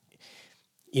underscore,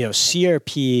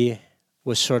 CRP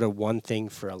was sort of one thing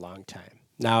for a long time.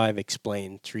 Now I've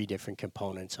explained 3 different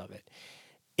components of it.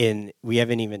 And we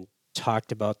haven't even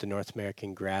talked about the North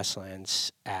American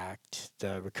Grasslands Act,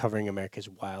 the Recovering America's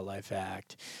Wildlife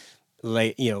Act.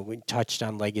 We touched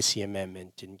on Legacy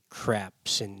Amendment and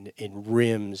CREPs and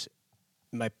RIMS.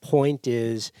 My point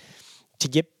is, to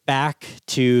get back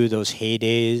to those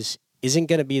heydays isn't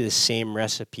going to be the same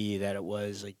recipe that it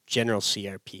was like general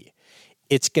CRP.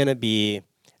 It's going to be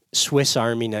Swiss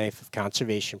Army knife of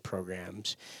conservation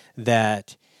programs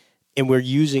and we're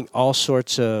using all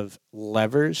sorts of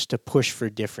levers to push for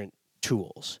different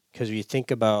tools. Because if you think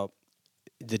about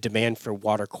the demand for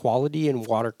water quality and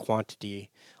water quantity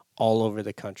all over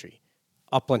the country,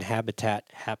 upland habitat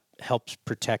helps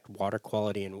protect water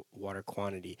quality and water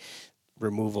quantity.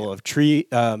 Removal of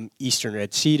eastern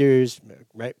red cedars,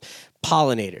 right?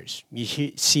 Pollinators.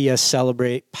 You see us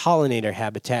celebrate pollinator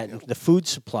habitat and the food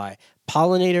supply.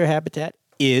 Pollinator habitat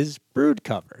is brood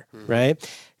cover, right?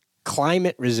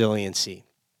 Climate resiliency.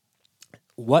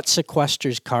 What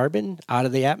sequesters carbon out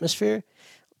of the atmosphere?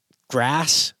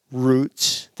 Grass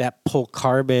roots that pull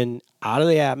carbon out of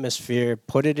the atmosphere,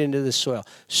 put it into the soil.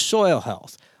 Soil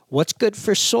health. What's good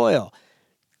for soil?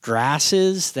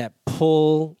 Grasses that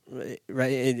pull,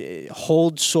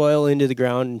 hold soil into the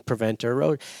ground and prevent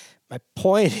erosion. My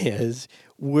point is,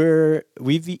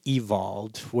 we've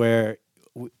evolved where,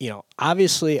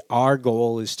 obviously our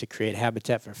goal is to create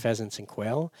habitat for pheasants and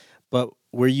quail, but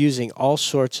we're using all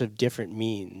sorts of different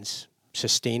means,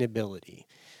 sustainability,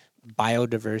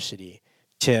 biodiversity,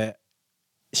 to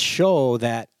show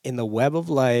that in the web of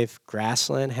life,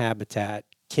 grassland habitat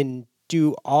can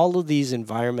do all of these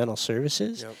environmental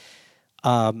services.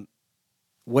 Yep.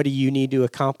 What do you need to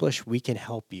accomplish? We can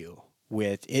help you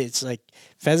with. It's like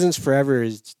Pheasants Forever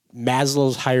is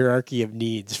Maslow's hierarchy of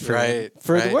needs for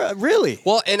the world, really.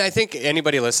 Well, and I think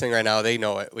anybody listening right now, they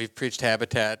know it. We've preached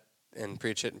habitat and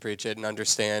preach it and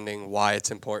understanding why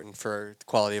it's important for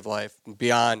quality of life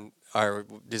beyond our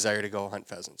desire to go hunt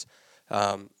pheasants.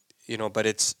 But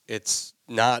it's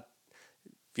not.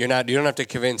 You don't have to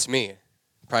convince me.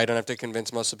 Probably don't have to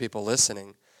convince most of the people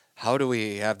listening. How do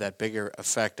we have that bigger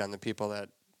effect on the people that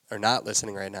are not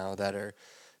listening right now, that are,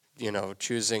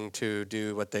 choosing to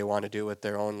do what they want to do with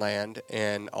their own land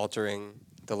and altering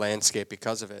the landscape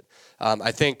because of it?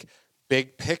 I think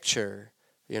big picture,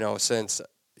 since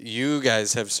you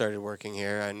guys have started working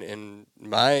here and in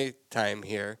my time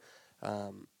here,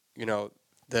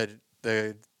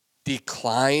 the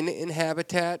decline in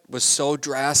habitat was so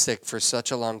drastic for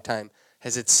such a long time.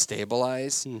 Has it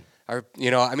stabilized? Or,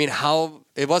 how,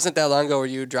 it wasn't that long ago where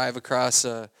you drive across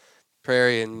a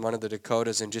prairie in one of the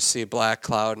Dakotas and just see a black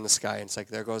cloud in the sky. And it's like,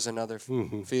 there goes another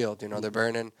field, they're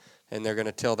burning and they're going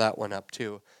to till that one up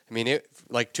too. I mean, it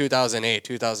like 2008,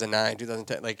 2009,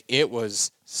 2010, it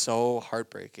was so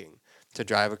heartbreaking to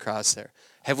drive across there.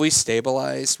 Have we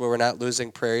stabilized where we're not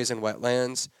losing prairies and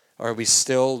wetlands? Or are we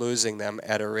still losing them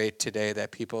at a rate today that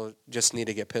people just need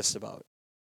to get pissed about?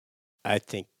 I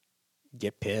think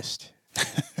get pissed.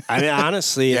 I mean,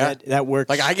 honestly, that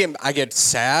works. I get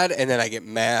sad and then I get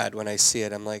mad when I see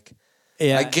it. I'm like,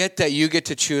 I get that you get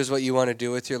to choose what you want to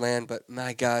do with your land, but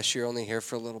my gosh, you're only here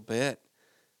for a little bit.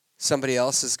 Somebody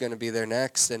else is going to be there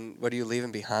next, and what are you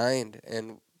leaving behind?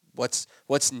 And what's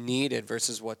needed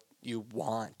versus what you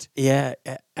want? Yeah,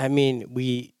 I mean,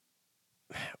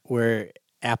 we're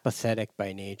apathetic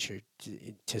by nature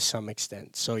to some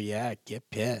extent. So get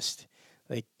pissed.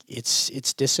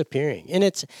 It's disappearing, and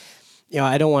it's.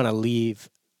 I don't want to leave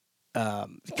the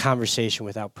conversation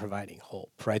without providing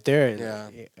hope right there. Yeah.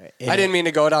 I didn't mean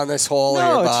to go down this hole here,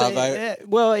 Bob.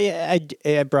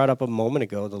 I brought up a moment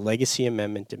ago the Legacy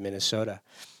Amendment in Minnesota.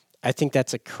 I think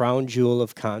that's a crown jewel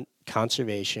of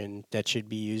conservation that should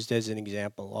be used as an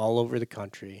example all over the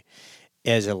country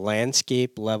as a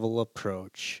landscape level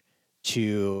approach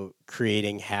to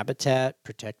creating habitat,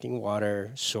 protecting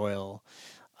water, soil,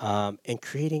 and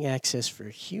creating access for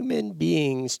human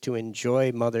beings to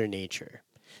enjoy Mother Nature.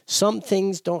 Some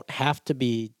things don't have to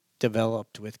be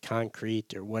developed with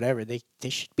concrete or whatever. They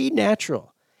should be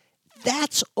natural.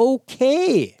 That's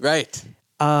okay. Right.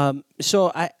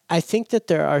 So I think that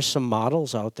there are some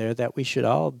models out there that we should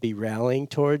all be rallying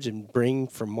towards and bring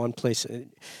from one place.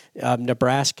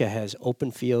 Nebraska has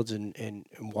Open Fields and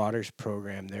Waters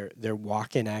program, their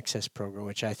walk-in access program,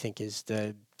 which I think is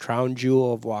the crown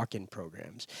jewel of walk-in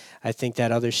programs. I think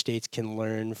that other states can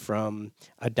learn from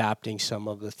adopting some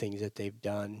of the things that they've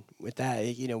done with that.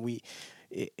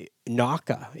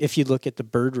 NACA, if you look at the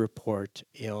bird report,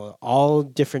 all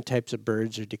different types of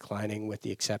birds are declining with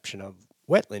the exception of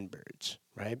wetland birds,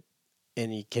 right?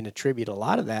 And you can attribute a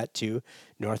lot of that to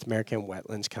North American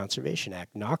Wetlands Conservation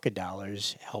Act, NACA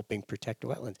dollars helping protect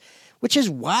wetlands, which is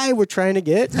why we're trying to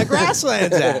get a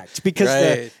Grasslands Act, because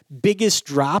the biggest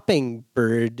dropping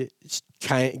bird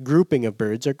grouping of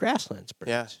birds are grasslands birds.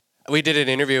 Yeah. We did an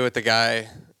interview with the guy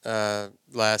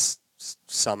last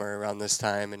summer around this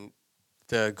time, and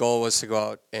the goal was to go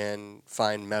out and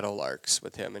find meadowlarks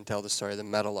with him and tell the story of the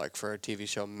meadowlark for our TV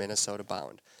show Minnesota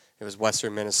Bound. It was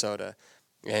western Minnesota.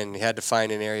 And he had to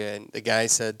find an area, and the guy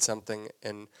said something,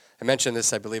 and I mentioned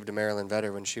this, I believe, to Marilyn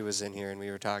Vetter when she was in here and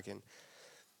we were talking.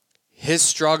 His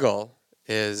struggle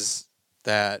is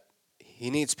that he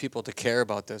needs people to care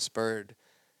about this bird,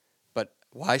 but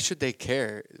why should they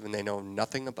care when they know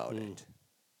nothing about it?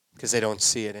 Because they don't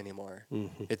see it anymore.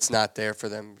 Mm-hmm. It's not there for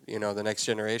them. The next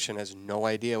generation has no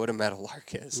idea what a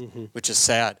meadowlark is, which is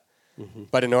sad. Mm-hmm.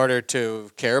 But in order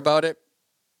to care about it,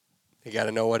 you got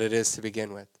to know what it is to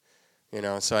begin with.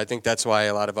 So I think that's why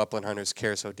a lot of upland hunters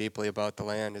care so deeply about the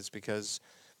land, is because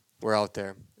we're out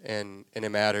there and it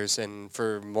matters. And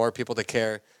for more people to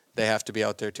care, they have to be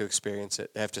out there to experience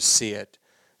it. They have to see it,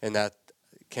 and that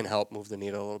can help move the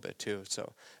needle a little bit too.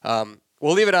 So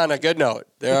we'll leave it on a good note.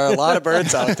 There are a lot of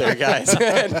birds out there, guys,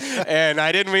 and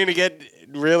I didn't mean to get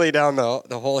really down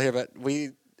the hole here, but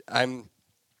I'm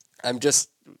just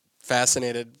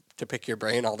fascinated to pick your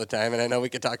brain all the time, and I know we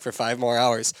could talk for 5 more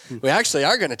hours. We actually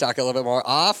are going to talk a little bit more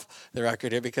off the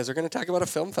record here, because we're going to talk about a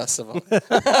film festival.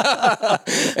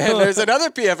 And there's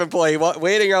another PF employee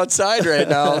waiting outside right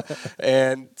now,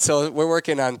 and so we're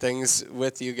working on things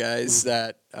with you guys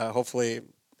that hopefully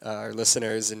our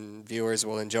listeners and viewers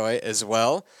will enjoy as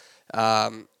well.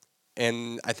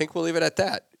 And I think we'll leave it at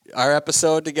that. Our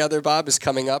episode together, Bob, is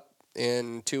coming up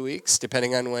in 2 weeks,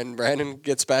 depending on when Brandon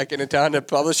gets back into town to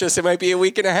publish this. It might be a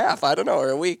week and a half. I don't know,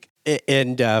 or a week.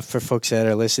 And for folks that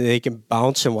are listening, they can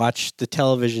bounce and watch the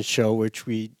television show, which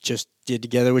we just did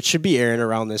together, which should be airing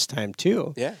around this time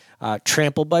too. Yeah.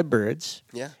 Trampled by Birds.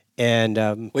 Yeah. And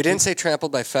we didn't say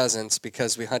trampled by pheasants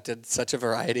because we hunted such a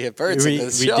variety of birds in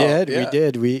this show. We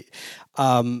did.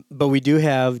 But we do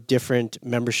have different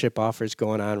membership offers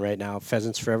going on right now.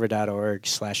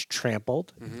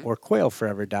 pheasantsforever.org/trampled or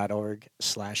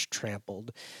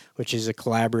quailforever.org/trampled, which is a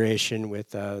collaboration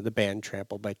with the band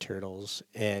Trampled by Turtles.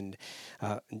 And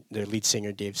their lead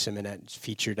singer, Dave Simonette, is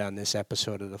featured on this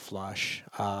episode of The Flush.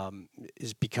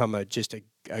 Has become just a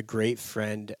great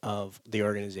friend of the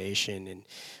organization, and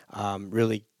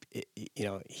really,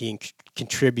 he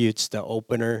contributes the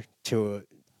opener to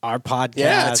our podcast.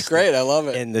 Yeah, it's great. I love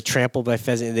it. And the Trampled by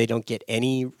Pheasant, they don't get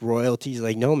any royalties.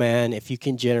 Like, no, man, if you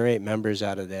can generate members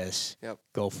out of this,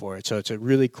 go for it. So it's a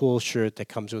really cool shirt that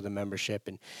comes with a membership.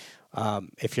 And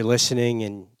if you're listening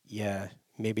and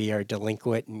maybe are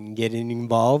delinquent and getting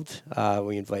involved,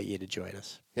 we invite you to join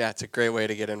us. Yeah, it's a great way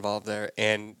to get involved there.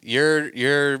 And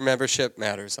your membership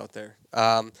matters out there.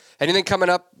 Anything coming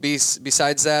up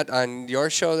besides that on your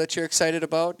show that you're excited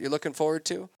about, you're looking forward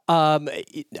to?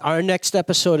 Our next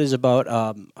episode is about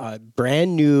a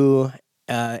brand new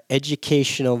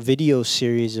educational video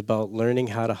series about learning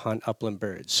how to hunt upland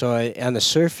birds. So on the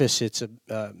surface, it's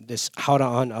this how to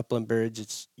hunt upland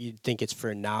birds. You'd think it's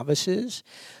for novices,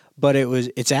 but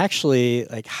it's actually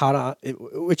like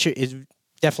which is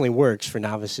definitely works for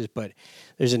novices. But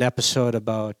there's an episode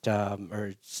about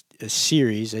or a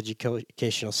series,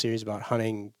 educational series about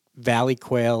hunting valley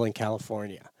quail in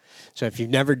California. So if you've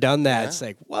never done that, it's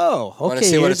like, whoa, okay. Want to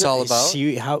see what it's all about?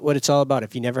 See what it's all about.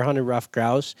 If you never hunted ruffed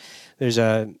grouse, there's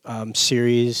a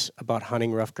series about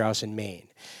hunting ruffed grouse in Maine.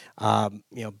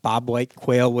 Bobwhite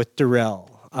quail with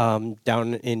Durrell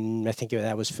down in, I think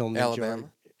that was filmed Alabama.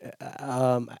 in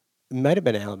Georgia. It might have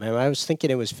been Alabama. I was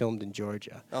thinking it was filmed in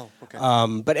Georgia. Oh,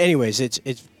 okay. But anyways, it's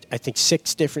I think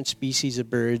 6 different species of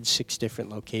birds, 6 different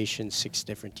locations, 6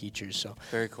 different teachers. So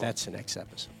very cool. That's the next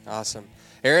episode. Awesome.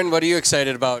 Aaron, what are you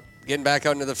excited about? Getting back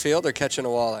out into the field or catching a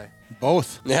walleye?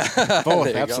 Both. Yeah.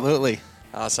 Both, absolutely. Go.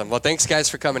 Awesome. Well, thanks, guys,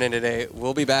 for coming in today.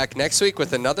 We'll be back next week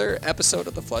with another episode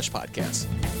of the Flush Podcast.